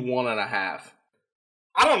 41.5.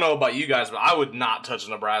 I don't know about you guys, but I would not touch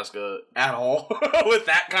Nebraska at all with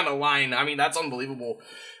that kind of line. I mean, that's unbelievable.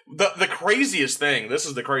 The craziest thing, this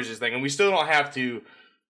is the craziest thing, and we still don't have to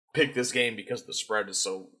pick this game because the spread is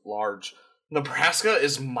so large. Nebraska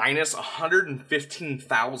is minus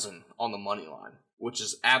 115,000 on the money line, which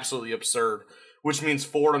is absolutely absurd, which means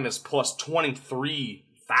Fordham is plus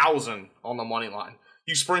 23,000 on the money line.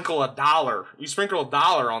 You sprinkle a dollar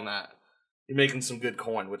on that, you're making some good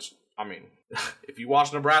coin, which, I mean, if you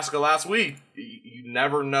watched Nebraska last week, you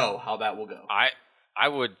never know how that will go. I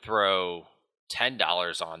would throw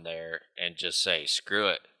 $10 on there and just say, screw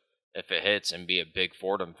it, if it hits, and be a big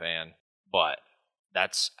Fordham fan. But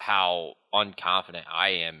that's how unconfident I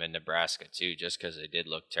am in Nebraska, too, just because they did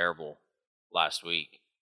look terrible last week.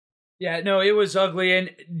 Yeah, no, it was ugly.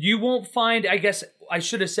 And you won't find, I guess I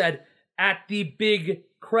should have said, at the big,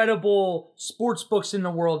 credible sports books in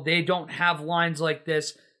the world, they don't have lines like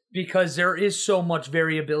this because there is so much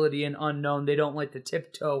variability and unknown. They don't like to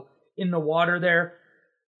tiptoe in the water there.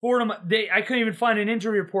 Fordham, I couldn't even find an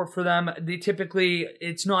injury report for them.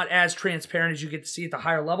 It's not as transparent as you get to see at the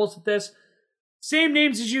higher levels of this. Same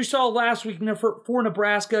names as you saw last week for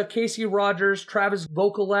Nebraska: Casey Rogers, Travis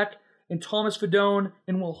Vokalek, and Thomas Fedone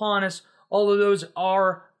and Will Hannes. All of those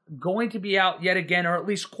are going to be out yet again, or at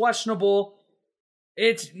least questionable.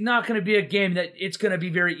 It's not going to be a game that it's going to be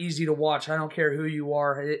very easy to watch. I don't care who you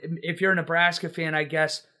are. If you're a Nebraska fan, I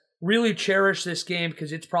guess, really cherish this game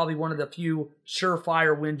because it's probably one of the few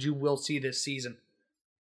surefire wins you will see this season.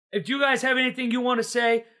 If you guys have anything you want to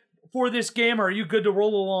say for this game, or are you good to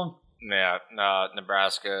roll along? Yeah, no,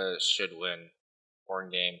 Nebraska should win.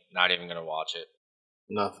 Important game. Not even going to watch it.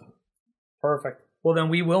 Nothing. Perfect. Well, then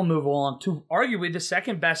we will move along to arguably the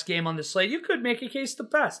second best game on the slate. You could make a case the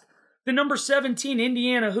best. The number 17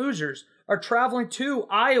 Indiana Hoosiers are traveling to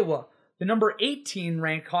Iowa. The number 18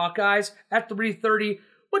 ranked Hawkeyes at 3:30.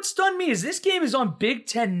 What stunned me is this game is on Big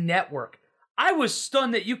Ten Network. I was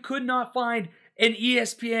stunned that you could not find an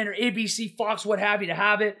ESPN or ABC, Fox, what have you, to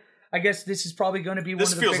have it. I guess this is probably going to be one of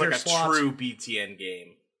the bigger slots. This feels like a true BTN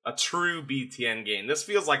game. A true BTN game. This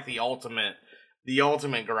feels like the ultimate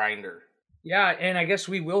grinder. Yeah, and I guess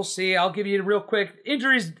we will see. I'll give you real quick.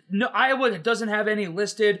 Injuries, no, Iowa doesn't have any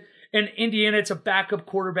listed. And Indiana, it's a backup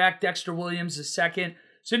quarterback. Dexter Williams is second.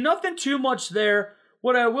 So nothing too much there.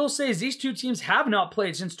 What I will say is these two teams have not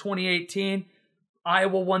played since 2018.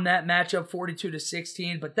 Iowa won that matchup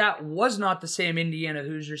 42-16, but that was not the same Indiana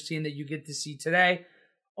Hoosiers team that you get to see today.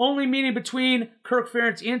 Only meeting between Kirk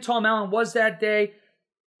Ferentz and Tom Allen was that day.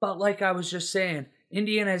 But like I was just saying,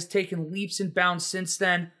 Indiana has taken leaps and bounds since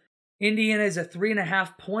then. Indiana is a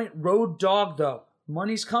 3.5-point road dog, though.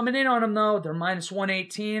 Money's coming in on them, though. They're minus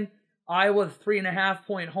 118. Iowa,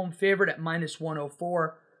 3.5-point home favorite at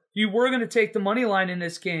 -104. If you were going to take the money line in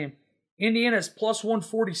this game, Indiana is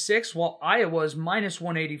 +146, while Iowa is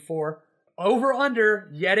 -184. Over under,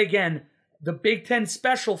 yet again, the Big Ten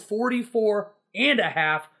special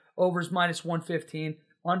 44.5. Over is -115.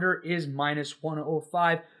 Under is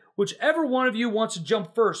 -105. Whichever one of you wants to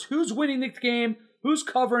jump first, who's winning the game? Who's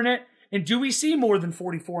covering it? And do we see more than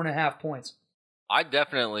 44.5 points? I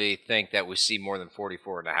definitely think that we see more than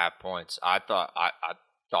 44.5 points. I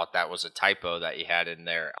thought that was a typo that you had in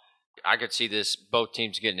there. I could see both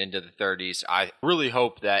teams getting into the 30s. I really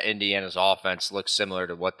hope that Indiana's offense looks similar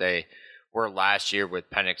to what they were last year with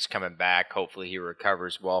Penix coming back. Hopefully he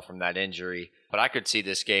recovers well from that injury. But I could see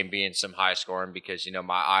this game being some high scoring because,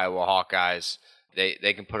 my Iowa Hawkeyes,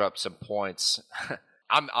 they can put up some points.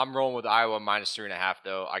 I'm rolling with Iowa -3.5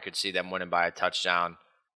 though. I could see them winning by a touchdown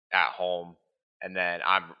at home. And then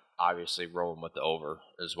I'm obviously rolling with the over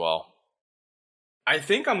as well. I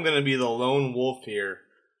think I'm going to be the lone wolf here.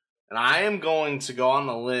 And I am going to go on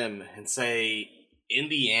a limb and say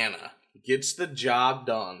Indiana gets the job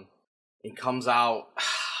done and comes out.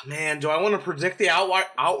 Man, do I want to predict the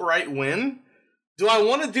outright win? Do I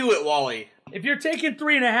want to do it, Wally? If you're taking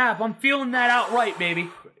 3.5, I'm feeling that outright, baby.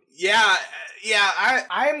 Yeah.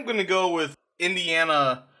 I'm going to go with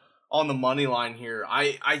Indiana on the money line here.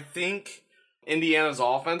 I think Indiana's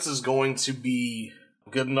offense is going to be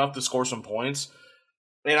good enough to score some points.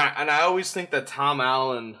 And I always think that Tom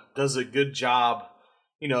Allen does a good job,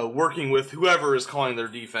 working with whoever is calling their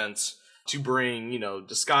defense to bring,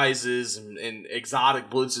 disguises and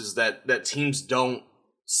exotic blitzes that teams don't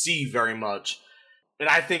see very much. And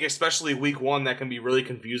I think especially week one, that can be really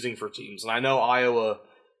confusing for teams. And I know Iowa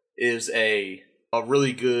is a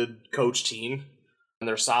really good coach team, and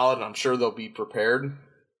they're solid, and I'm sure they'll be prepared.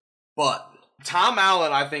 But Tom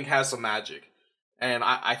Allen, I think, has some magic. And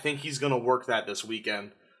I think he's going to work that this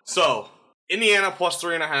weekend. So, Indiana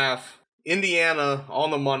 +3.5. Indiana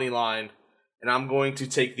on the money line. And I'm going to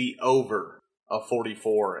take the over of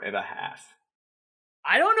 44.5.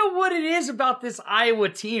 I don't know what it is about this Iowa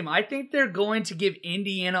team. I think they're going to give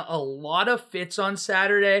Indiana a lot of fits on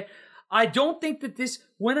Saturday. I don't think that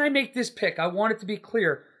when I make this pick, I want it to be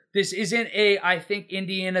clear. This isn't I think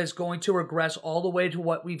Indiana is going to regress all the way to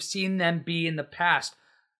what we've seen them be in the past.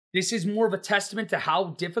 This is more of a testament to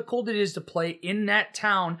how difficult it is to play in that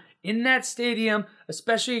town, in that stadium,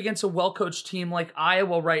 especially against a well-coached team like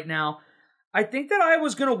Iowa right now. I think that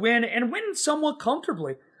Iowa's going to win and win somewhat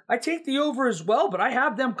comfortably. I take the over as well, but I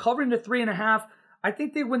have them covering the 3.5. I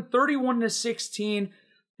think they win 31-16.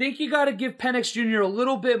 Think you got to give Penix Jr. a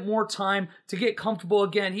little bit more time to get comfortable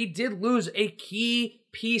again. He did lose a key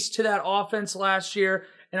piece to that offense last year,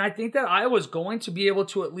 and I think that Iowa's going to be able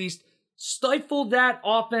to at least stifle that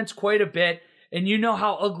offense quite a bit. And you know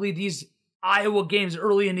how ugly these Iowa games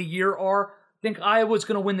early in the year are. I think Iowa's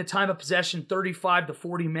going to win the time of possession 35 to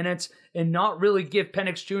 40 minutes and not really give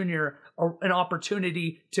Penix Jr. an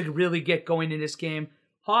opportunity to really get going in this game.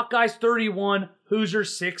 Hawkeyes 31,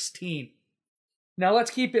 Hoosiers 16. Now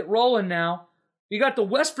let's keep it rolling now. You got the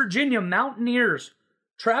West Virginia Mountaineers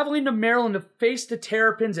traveling to Maryland to face the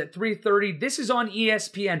Terrapins at 3:30. This is on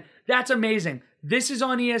ESPN. That's amazing. This is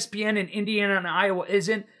on ESPN and Indiana and Iowa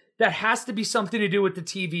isn't. That has to be something to do with the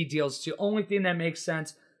TV deals. It's the only thing that makes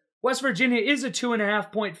sense. West Virginia is a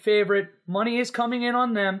 2.5-point favorite. Money is coming in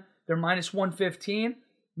on them. They're -115.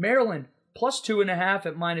 Maryland +2.5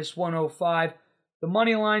 at -105. The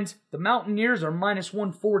money lines, the Mountaineers are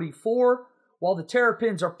 -144, while the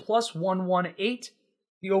Terrapins are +118.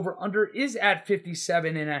 The over-under is at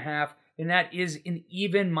 57.5, and that is an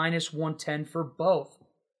even -110 for both.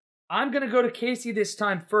 I'm going to go to Casey this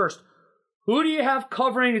time first. Who do you have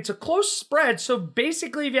covering? It's a close spread, so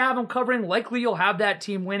basically if you have them covering, likely you'll have that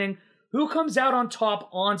team winning. Who comes out on top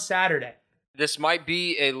on Saturday? This might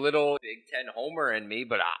be a little Big Ten homer in me,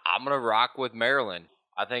 but I'm going to rock with Maryland.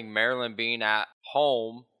 I think Maryland being at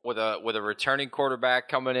home with a returning quarterback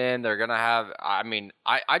coming in, they're going to have,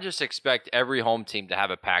 I just expect every home team to have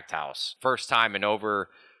a packed house. First time in over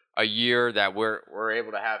a year that we're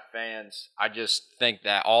able to have fans. I just think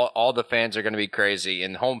that all the fans are going to be crazy,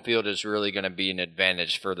 and home field is really going to be an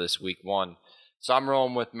advantage for this week one. So I'm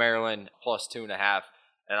rolling with Maryland +2.5,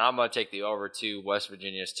 and I'm going to take the over too. West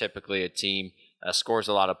Virginia is typically a team that scores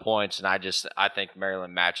a lot of points, and I think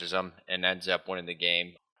Maryland matches them and ends up winning the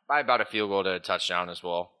game by about a field goal to a touchdown as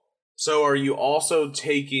well. So are you also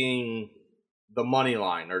taking the money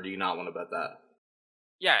line, or do you not want to bet that?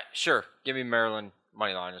 Yeah, sure. Give me Maryland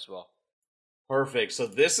money line as well. Perfect. So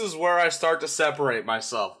this is where I start to separate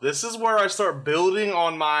myself. This is where I start building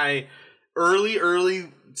on my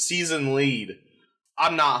early season lead.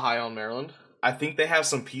 I'm not high on Maryland. I think they have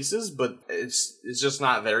some pieces, but it's just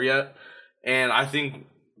not there yet. And I think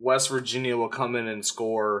West Virginia will come in and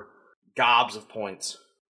score gobs of points.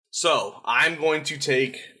 So I'm going to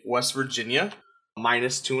take West Virginia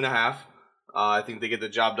minus 2.5. I think they get the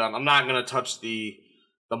job done. I'm not going to touch the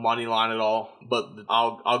money line at all, but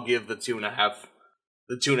I'll give the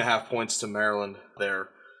 2.5 points to Maryland there.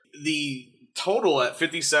 The total at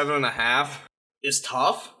 57.5 is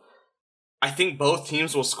tough. I think both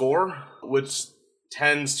teams will score, which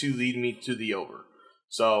tends to lead me to the over.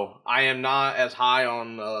 So I am not as high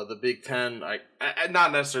on the Big Ten,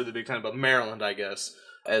 not necessarily the Big Ten, but Maryland, I guess,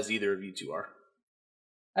 as either of you two are.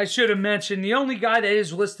 I should have mentioned the only guy that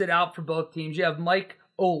is listed out for both teams. You have Mike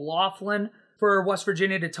O'Laughlin for West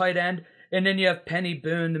Virginia, the tight end, and then you have Penny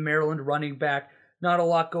Boone, the Maryland running back. Not a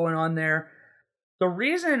lot going on there. The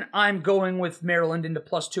reason I'm going with Maryland into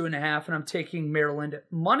plus 2.5 and I'm taking Maryland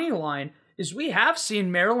money line is we have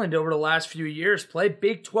seen Maryland over the last few years play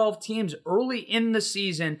Big 12 teams early in the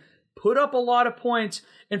season, put up a lot of points,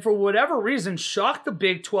 and for whatever reason, shock the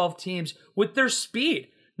Big 12 teams with their speed.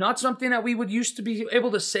 Not something that we would used to be able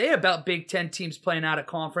to say about Big 10 teams playing out of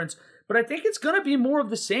conference, but I think it's going to be more of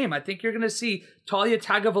the same. I think you're going to see Talia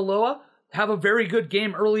Tagovailoa have a very good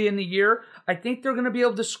game early in the year. I think they're going to be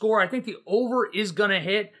able to score. I think the over is going to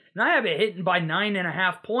hit, and I have it hitting by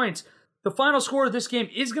 9.5 points. The final score of this game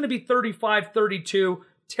is going to be 35-32.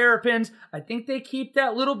 Terrapins, I think they keep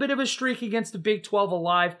that little bit of a streak against the Big 12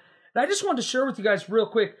 alive. And I just wanted to share with you guys real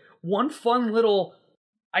quick one fun little,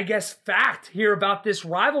 I guess, fact here about this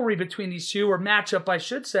rivalry between these two, or matchup, I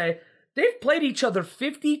should say. They've played each other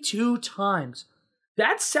 52 times.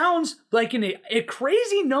 That sounds like a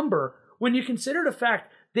crazy number when you consider the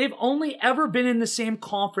fact they've only ever been in the same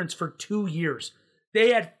conference for 2 years.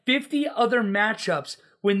 They had 50 other matchups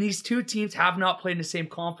when these two teams have not played in the same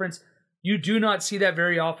conference. You do not see that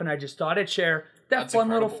very often. I just thought I'd share that That's fun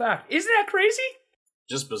incredible. Little fact. Isn't that crazy?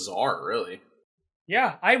 Just bizarre, really.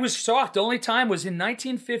 Yeah, I was shocked. The only time was in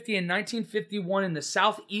 1950 and 1951 in the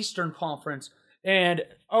Southeastern Conference. And,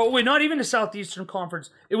 not even the Southeastern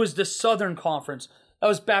Conference. It was the Southern Conference. That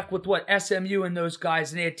was back with, SMU and those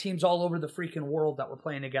guys, and they had teams all over the freaking world that were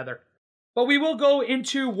playing together. But we will go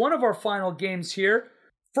into one of our final games here.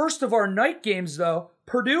 First of our night games, though,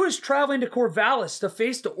 Purdue is traveling to Corvallis to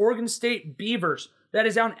face the Oregon State Beavers. That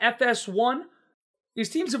is on FS1. These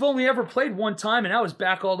teams have only ever played one time, and that was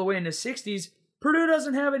back all the way in the 60s. Purdue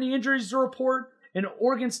doesn't have any injuries to report, and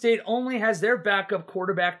Oregon State only has their backup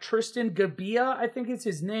quarterback, Tristan Gabia, I think it's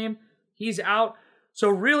his name. He's out. So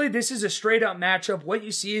really, this is a straight-up matchup. What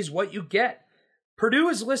you see is what you get. Purdue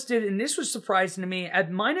is listed, and this was surprising to me, at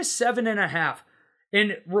minus 7.5.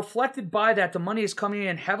 And reflected by that, the money is coming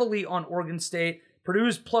in heavily on Oregon State. Purdue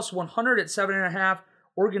is plus 100 at 7.5.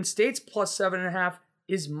 Oregon State's plus 7.5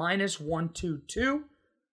 is minus 122.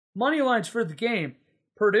 Money lines for the game.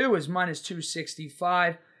 Purdue is minus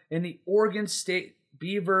 265, and the Oregon State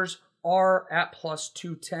Beavers are at plus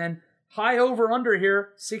 210. High over-under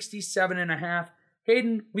here, 67.5.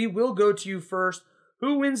 Hayden, we will go to you first.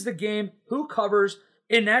 Who wins the game? Who covers?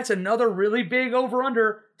 And that's another really big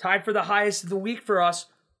over-under, tied for the highest of the week for us.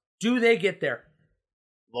 Do they get there?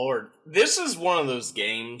 Lord, this is one of those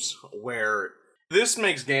games where this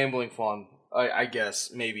makes gambling fun. I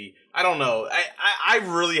guess, maybe. I don't know. I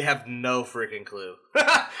really have no freaking clue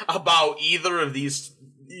about either of these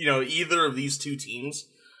two teams.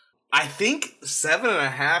 I think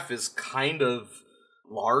 7.5 is kind of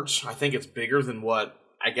large. I think it's bigger than what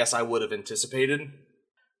I guess I would have anticipated.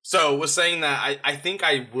 So, with saying that, I think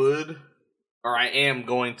I am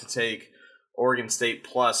going to take Oregon State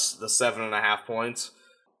plus the 7.5 points.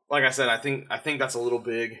 Like I said, I think that's a little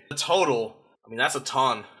big. The total, that's a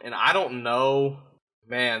ton. And I don't know,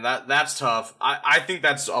 man, that's tough. I think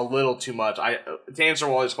that's a little too much. To answer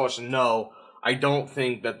Wally's question, no, I don't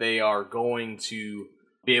think that they are going to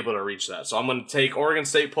be able to reach that. So I'm going to take Oregon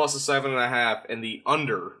State plus the 7.5 and the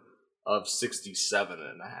under of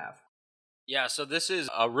 67.5. Yeah, so this is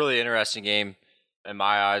a really interesting game in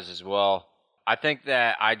my eyes as well. I think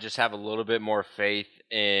that I just have a little bit more faith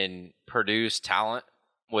in Purdue's talent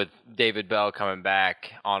with David Bell coming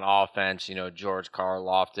back on offense. George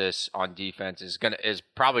Karlaftis on defense is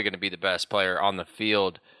probably going to be the best player on the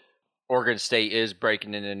field. Oregon State is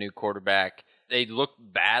breaking in a new quarterback. They looked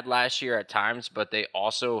bad last year at times, but they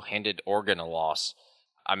also handed Oregon a loss.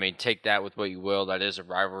 Take that with what you will. That is a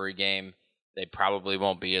rivalry game. They probably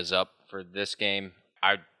won't be as up for this game,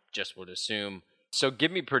 I just would assume. So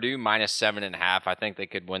give me Purdue minus 7.5. I think they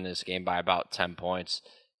could win this game by about 10 points.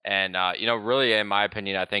 And, really, in my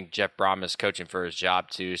opinion, I think Jeff Brom is coaching for his job,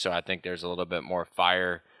 too. So I think there's a little bit more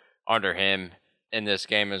fire under him. in this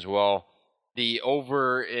game as well. The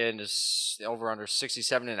over under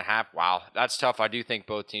 67.5. Wow, that's tough. I do think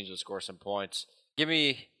both teams will score some points. I'm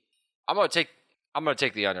gonna take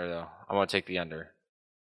the under though. I'm gonna take the under.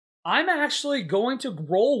 I'm actually going to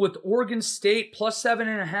roll with Oregon State plus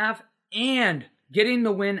 7.5 and getting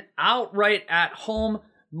the win outright at home.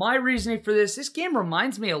 My reasoning for this game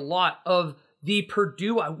reminds me a lot of the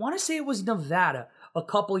Purdue, I want to say it was Nevada a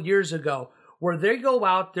couple years ago, where they go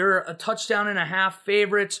out, they're a touchdown and a half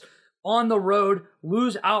favorites on the road,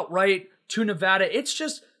 lose outright to Nevada. It's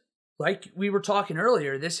just like we were talking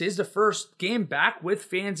earlier, this is the first game back with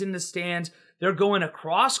fans in the stands. They're going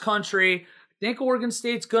across country. I think Oregon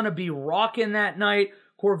State's going to be rocking that night.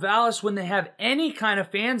 Corvallis, when they have any kind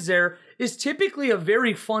of fans there, is typically a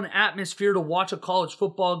very fun atmosphere to watch a college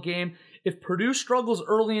football game. If Purdue struggles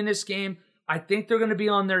early in this game, I think they're going to be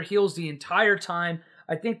on their heels the entire time.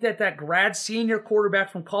 I think that grad senior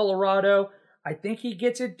quarterback from Colorado, I think he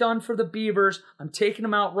gets it done for the Beavers. I'm taking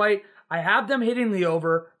them outright. I have them hitting the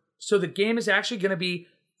over, so the game is actually going to be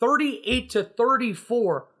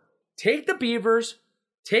 38-34. Take the Beavers,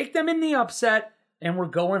 take them in the upset, and we're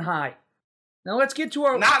going high. Now let's get to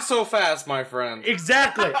our... Not so fast, my friend.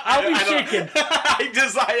 Exactly. I'll be shaking.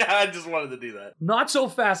 I just wanted to do that. Not so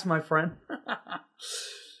fast, my friend.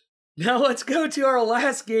 Now let's go to our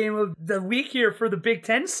last game of the week here for the Big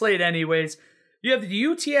Ten slate anyways. You have the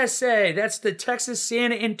UTSA, that's the Texas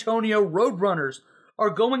San Antonio Roadrunners, are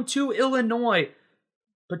going to Illinois.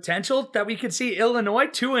 Potential that we could see Illinois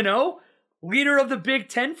 2-0, leader of the Big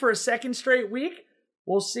Ten for a second straight week?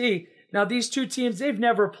 We'll see. Now these two teams, they've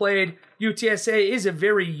never played. UTSA is a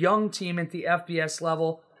very young team at the FBS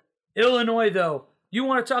level. Illinois though, you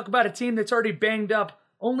want to talk about a team that's already banged up,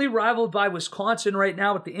 only rivaled by Wisconsin right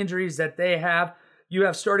now with the injuries that they have. You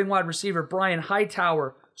have starting wide receiver Brian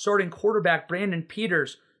Hightower, starting quarterback Brandon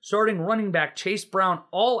Peters, starting running back Chase Brown,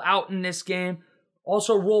 all out in this game.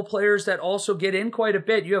 Also role players that also get in quite a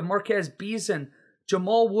bit. You have Marquez Beason,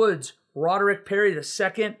 Jamal Woods, Roderick Perry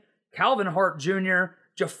II, Calvin Hart Jr.,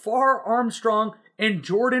 Jafar Armstrong, and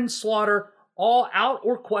Jordan Slaughter, all out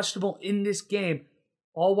or questionable in this game.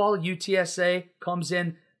 All while UTSA comes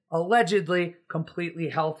in allegedly completely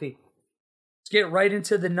healthy. Let's get right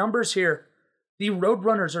into the numbers here. The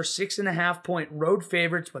Roadrunners are 6.5-point road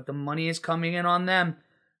favorites, but the money is coming in on them.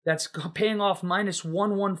 That's paying off minus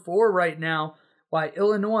 114 right now, while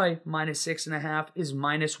Illinois minus 6.5 is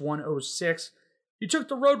minus 106. You took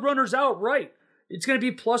the Roadrunners outright. It's going to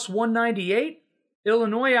be plus 198.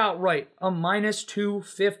 Illinois outright, a minus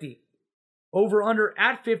 250. Over under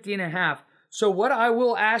at 50.5. So what I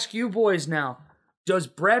will ask you boys now, does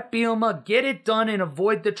Brett Bielema get it done and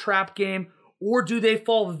avoid the trap game, or do they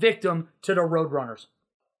fall victim to the Roadrunners?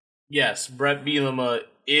 Yes, Brett Bielema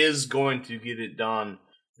is going to get it done.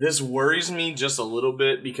 This worries me just a little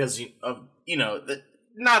bit because of,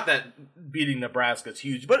 not that beating Nebraska is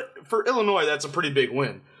huge, but for Illinois, that's a pretty big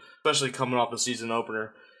win, especially coming off the season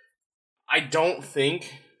opener. I don't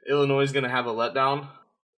think Illinois is going to have a letdown,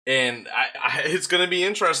 and it's going to be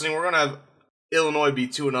interesting. We're going to have Illinois be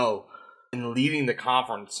 2-0 and leading the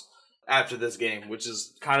conference after this game, which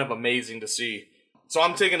is kind of amazing to see. So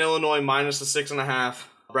I'm taking Illinois minus the 6.5.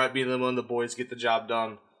 Brett Bielema and the boys get the job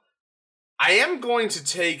done. I am going to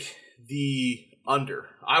take the under.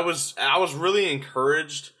 I was really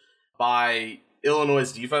encouraged by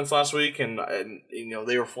Illinois' defense last week, and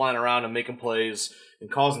they were flying around and making plays and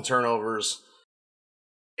causing turnovers.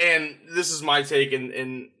 And this is my take,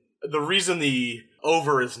 and the reason the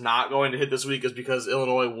over is not going to hit this week is because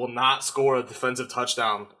Illinois will not score a defensive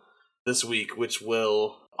touchdown this week, which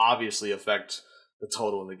will obviously affect the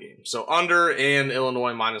total in the game. So under and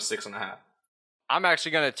Illinois minus 6.5. I'm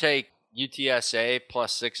actually going to take UTSA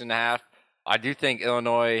plus 6.5. I do think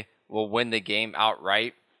Illinois will win the game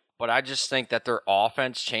outright, but I just think that their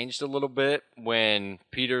offense changed a little bit when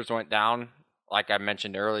Peters went down. Like I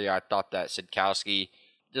mentioned earlier, I thought that Sidkowski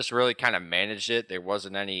just really kind of managed it. There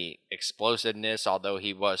wasn't any explosiveness, although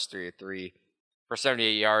he was 3-3 for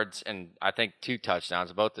 78 yards and I think 2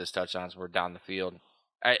 touchdowns. Both those touchdowns were down the field.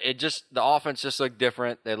 The offense just looked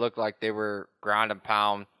different. They looked like they were ground and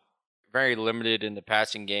pound, very limited in the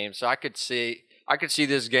passing game. So I could see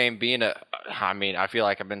this game being I feel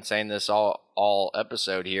like I've been saying this all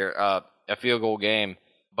episode here, a field goal game.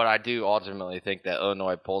 But I do ultimately think that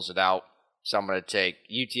Illinois pulls it out. So I'm going to take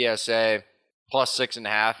UTSA plus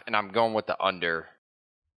 6.5, and I'm going with the under.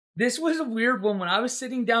 This was a weird one. When I was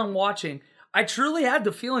sitting down watching, I truly had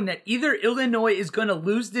the feeling that either Illinois is going to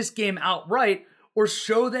lose this game outright or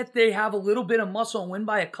show that they have a little bit of muscle and win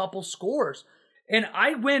by a couple scores. And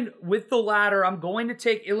I went with the latter. I'm going to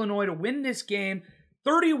take Illinois to win this game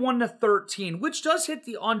 31-13, which does hit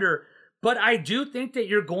the under. But I do think that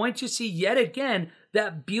you're going to see yet again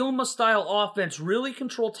that Bielema-style offense really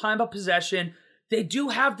control time of possession. They do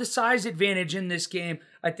have the size advantage in this game.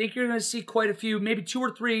 I think you're going to see quite a few, maybe 2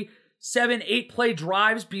 or 3, 7, 8 play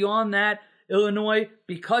drives beyond that. Illinois,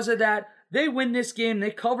 because of that, they win this game.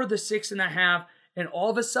 They cover the 6.5. And all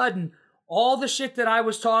of a sudden, all the shit that I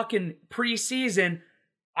was talking preseason,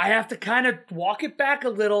 I have to kind of walk it back a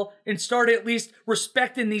little and start at least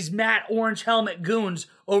respecting these matte orange helmet goons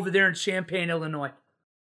over there in Champaign, Illinois.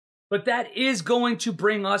 But that is going to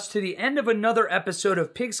bring us to the end of another episode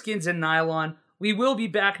of Pigskins and Nylon. We will be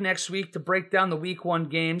back next week to break down the Week 1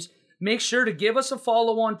 games. Make sure to give us a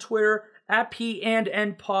follow on Twitter at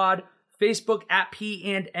P&N-Pod, Facebook at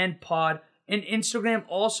P&N-Pod, and Instagram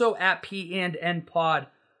also at P&N-Pod.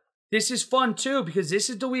 This is fun too because this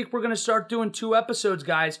is the week we're going to start doing 2 episodes,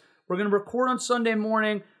 guys. We're going to record on Sunday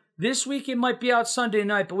morning. This week it might be out Sunday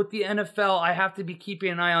night, but with the NFL, I have to be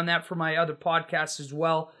keeping an eye on that for my other podcasts as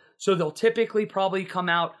well. So they'll typically probably come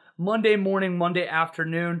out Monday morning, Monday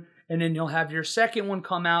afternoon, and then you'll have your second one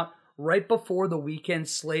come out right before the weekend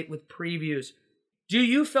slate with previews. Do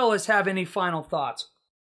you fellas have any final thoughts?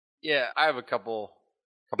 Yeah, I have a couple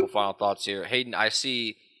final thoughts here. Hayden, I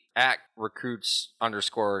see at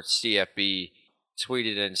recruits_CFB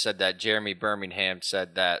tweeted and said that Jeremy Birmingham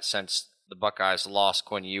said that since the Buckeyes lost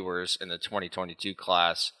Quinn Ewers in the 2022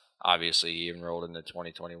 class, obviously he enrolled in the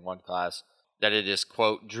 2021 class, that it is,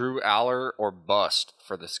 quote, Drew Aller or bust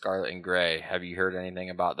for the Scarlet and Gray. Have you heard anything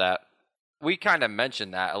about that? We kind of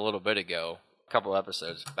mentioned that a little bit ago, a couple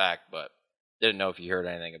episodes back, but didn't know if you heard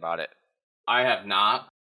anything about it. I have not.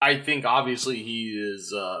 I think obviously he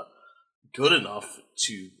is good enough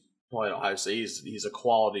to play at Ohio State. He's a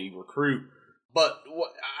quality recruit. But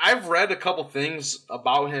I've read a couple things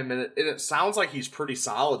about him, and it sounds like he's pretty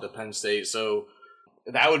solid at Penn State. So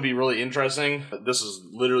that would be really interesting. This is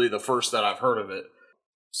literally the first that I've heard of it.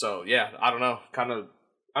 So, yeah, I don't know. Kind of,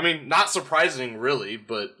 I mean, not surprising really,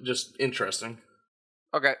 but just interesting.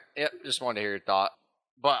 Okay, yep, just wanted to hear your thought.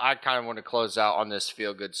 But I kind of want to close out on this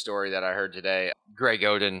feel-good story that I heard today. Greg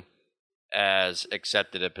Oden has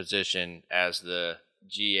accepted a position as the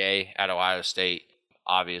GA at Ohio State.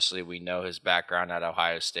 Obviously, we know his background at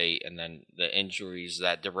Ohio State and then the injuries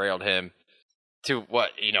that derailed him to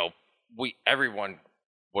what, everyone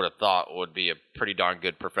would have thought would be a pretty darn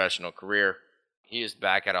good professional career. He is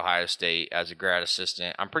back at Ohio State as a grad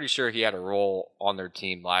assistant. I'm pretty sure he had a role on their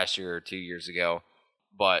team last year or 2 years ago,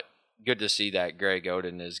 but good to see that Greg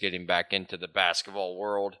Oden is getting back into the basketball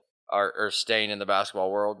world or staying in the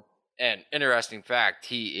basketball world. And interesting fact,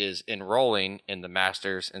 he is enrolling in the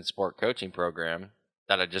Masters in Sport Coaching program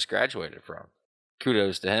that I just graduated from.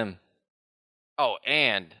 Kudos to him. Oh,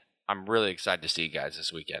 and I'm really excited to see you guys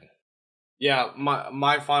this weekend. Yeah,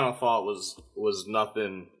 my final thought was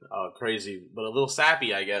nothing crazy, but a little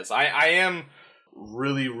sappy, I guess. I am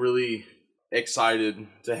really, really excited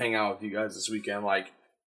to hang out with you guys this weekend. Like,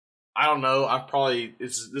 I don't know.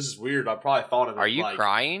 This is weird. I probably thought of it. Are you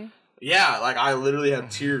crying? Yeah, like I literally have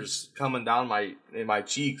tears coming down in my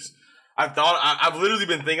cheeks. I've literally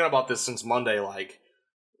been thinking about this since Monday, like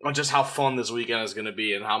just how fun this weekend is going to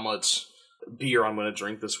be and how much beer I'm going to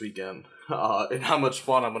drink this weekend and how much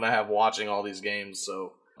fun I'm going to have watching all these games.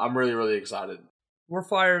 So I'm really, really excited. We're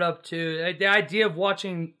fired up too. The idea of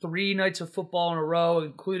watching 3 nights of football in a row,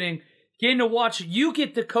 including getting to watch you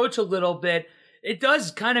get to coach a little bit, it does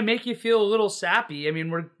kind of make you feel a little sappy. I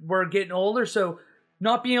mean, we're getting older, so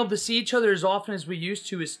not being able to see each other as often as we used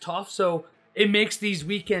to is tough. So it makes these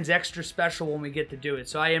weekends extra special when we get to do it.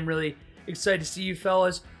 So I am really excited to see you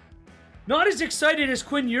fellas. Not as excited as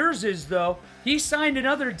Quinn Ewers is, though. He signed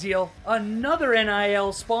another deal, another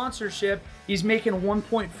NIL sponsorship. He's making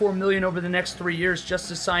 $1.4 million over the next 3 years just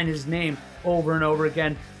to sign his name over and over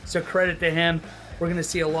again. So credit to him. We're going to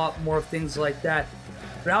see a lot more of things like that.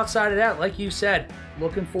 But outside of that, like you said,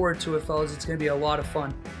 looking forward to it, fellas. It's going to be a lot of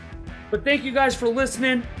fun. But thank you guys for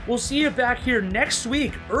listening. We'll see you back here next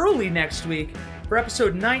week, early next week, for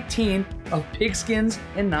episode 19 of Pigskins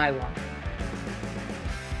and Nylon.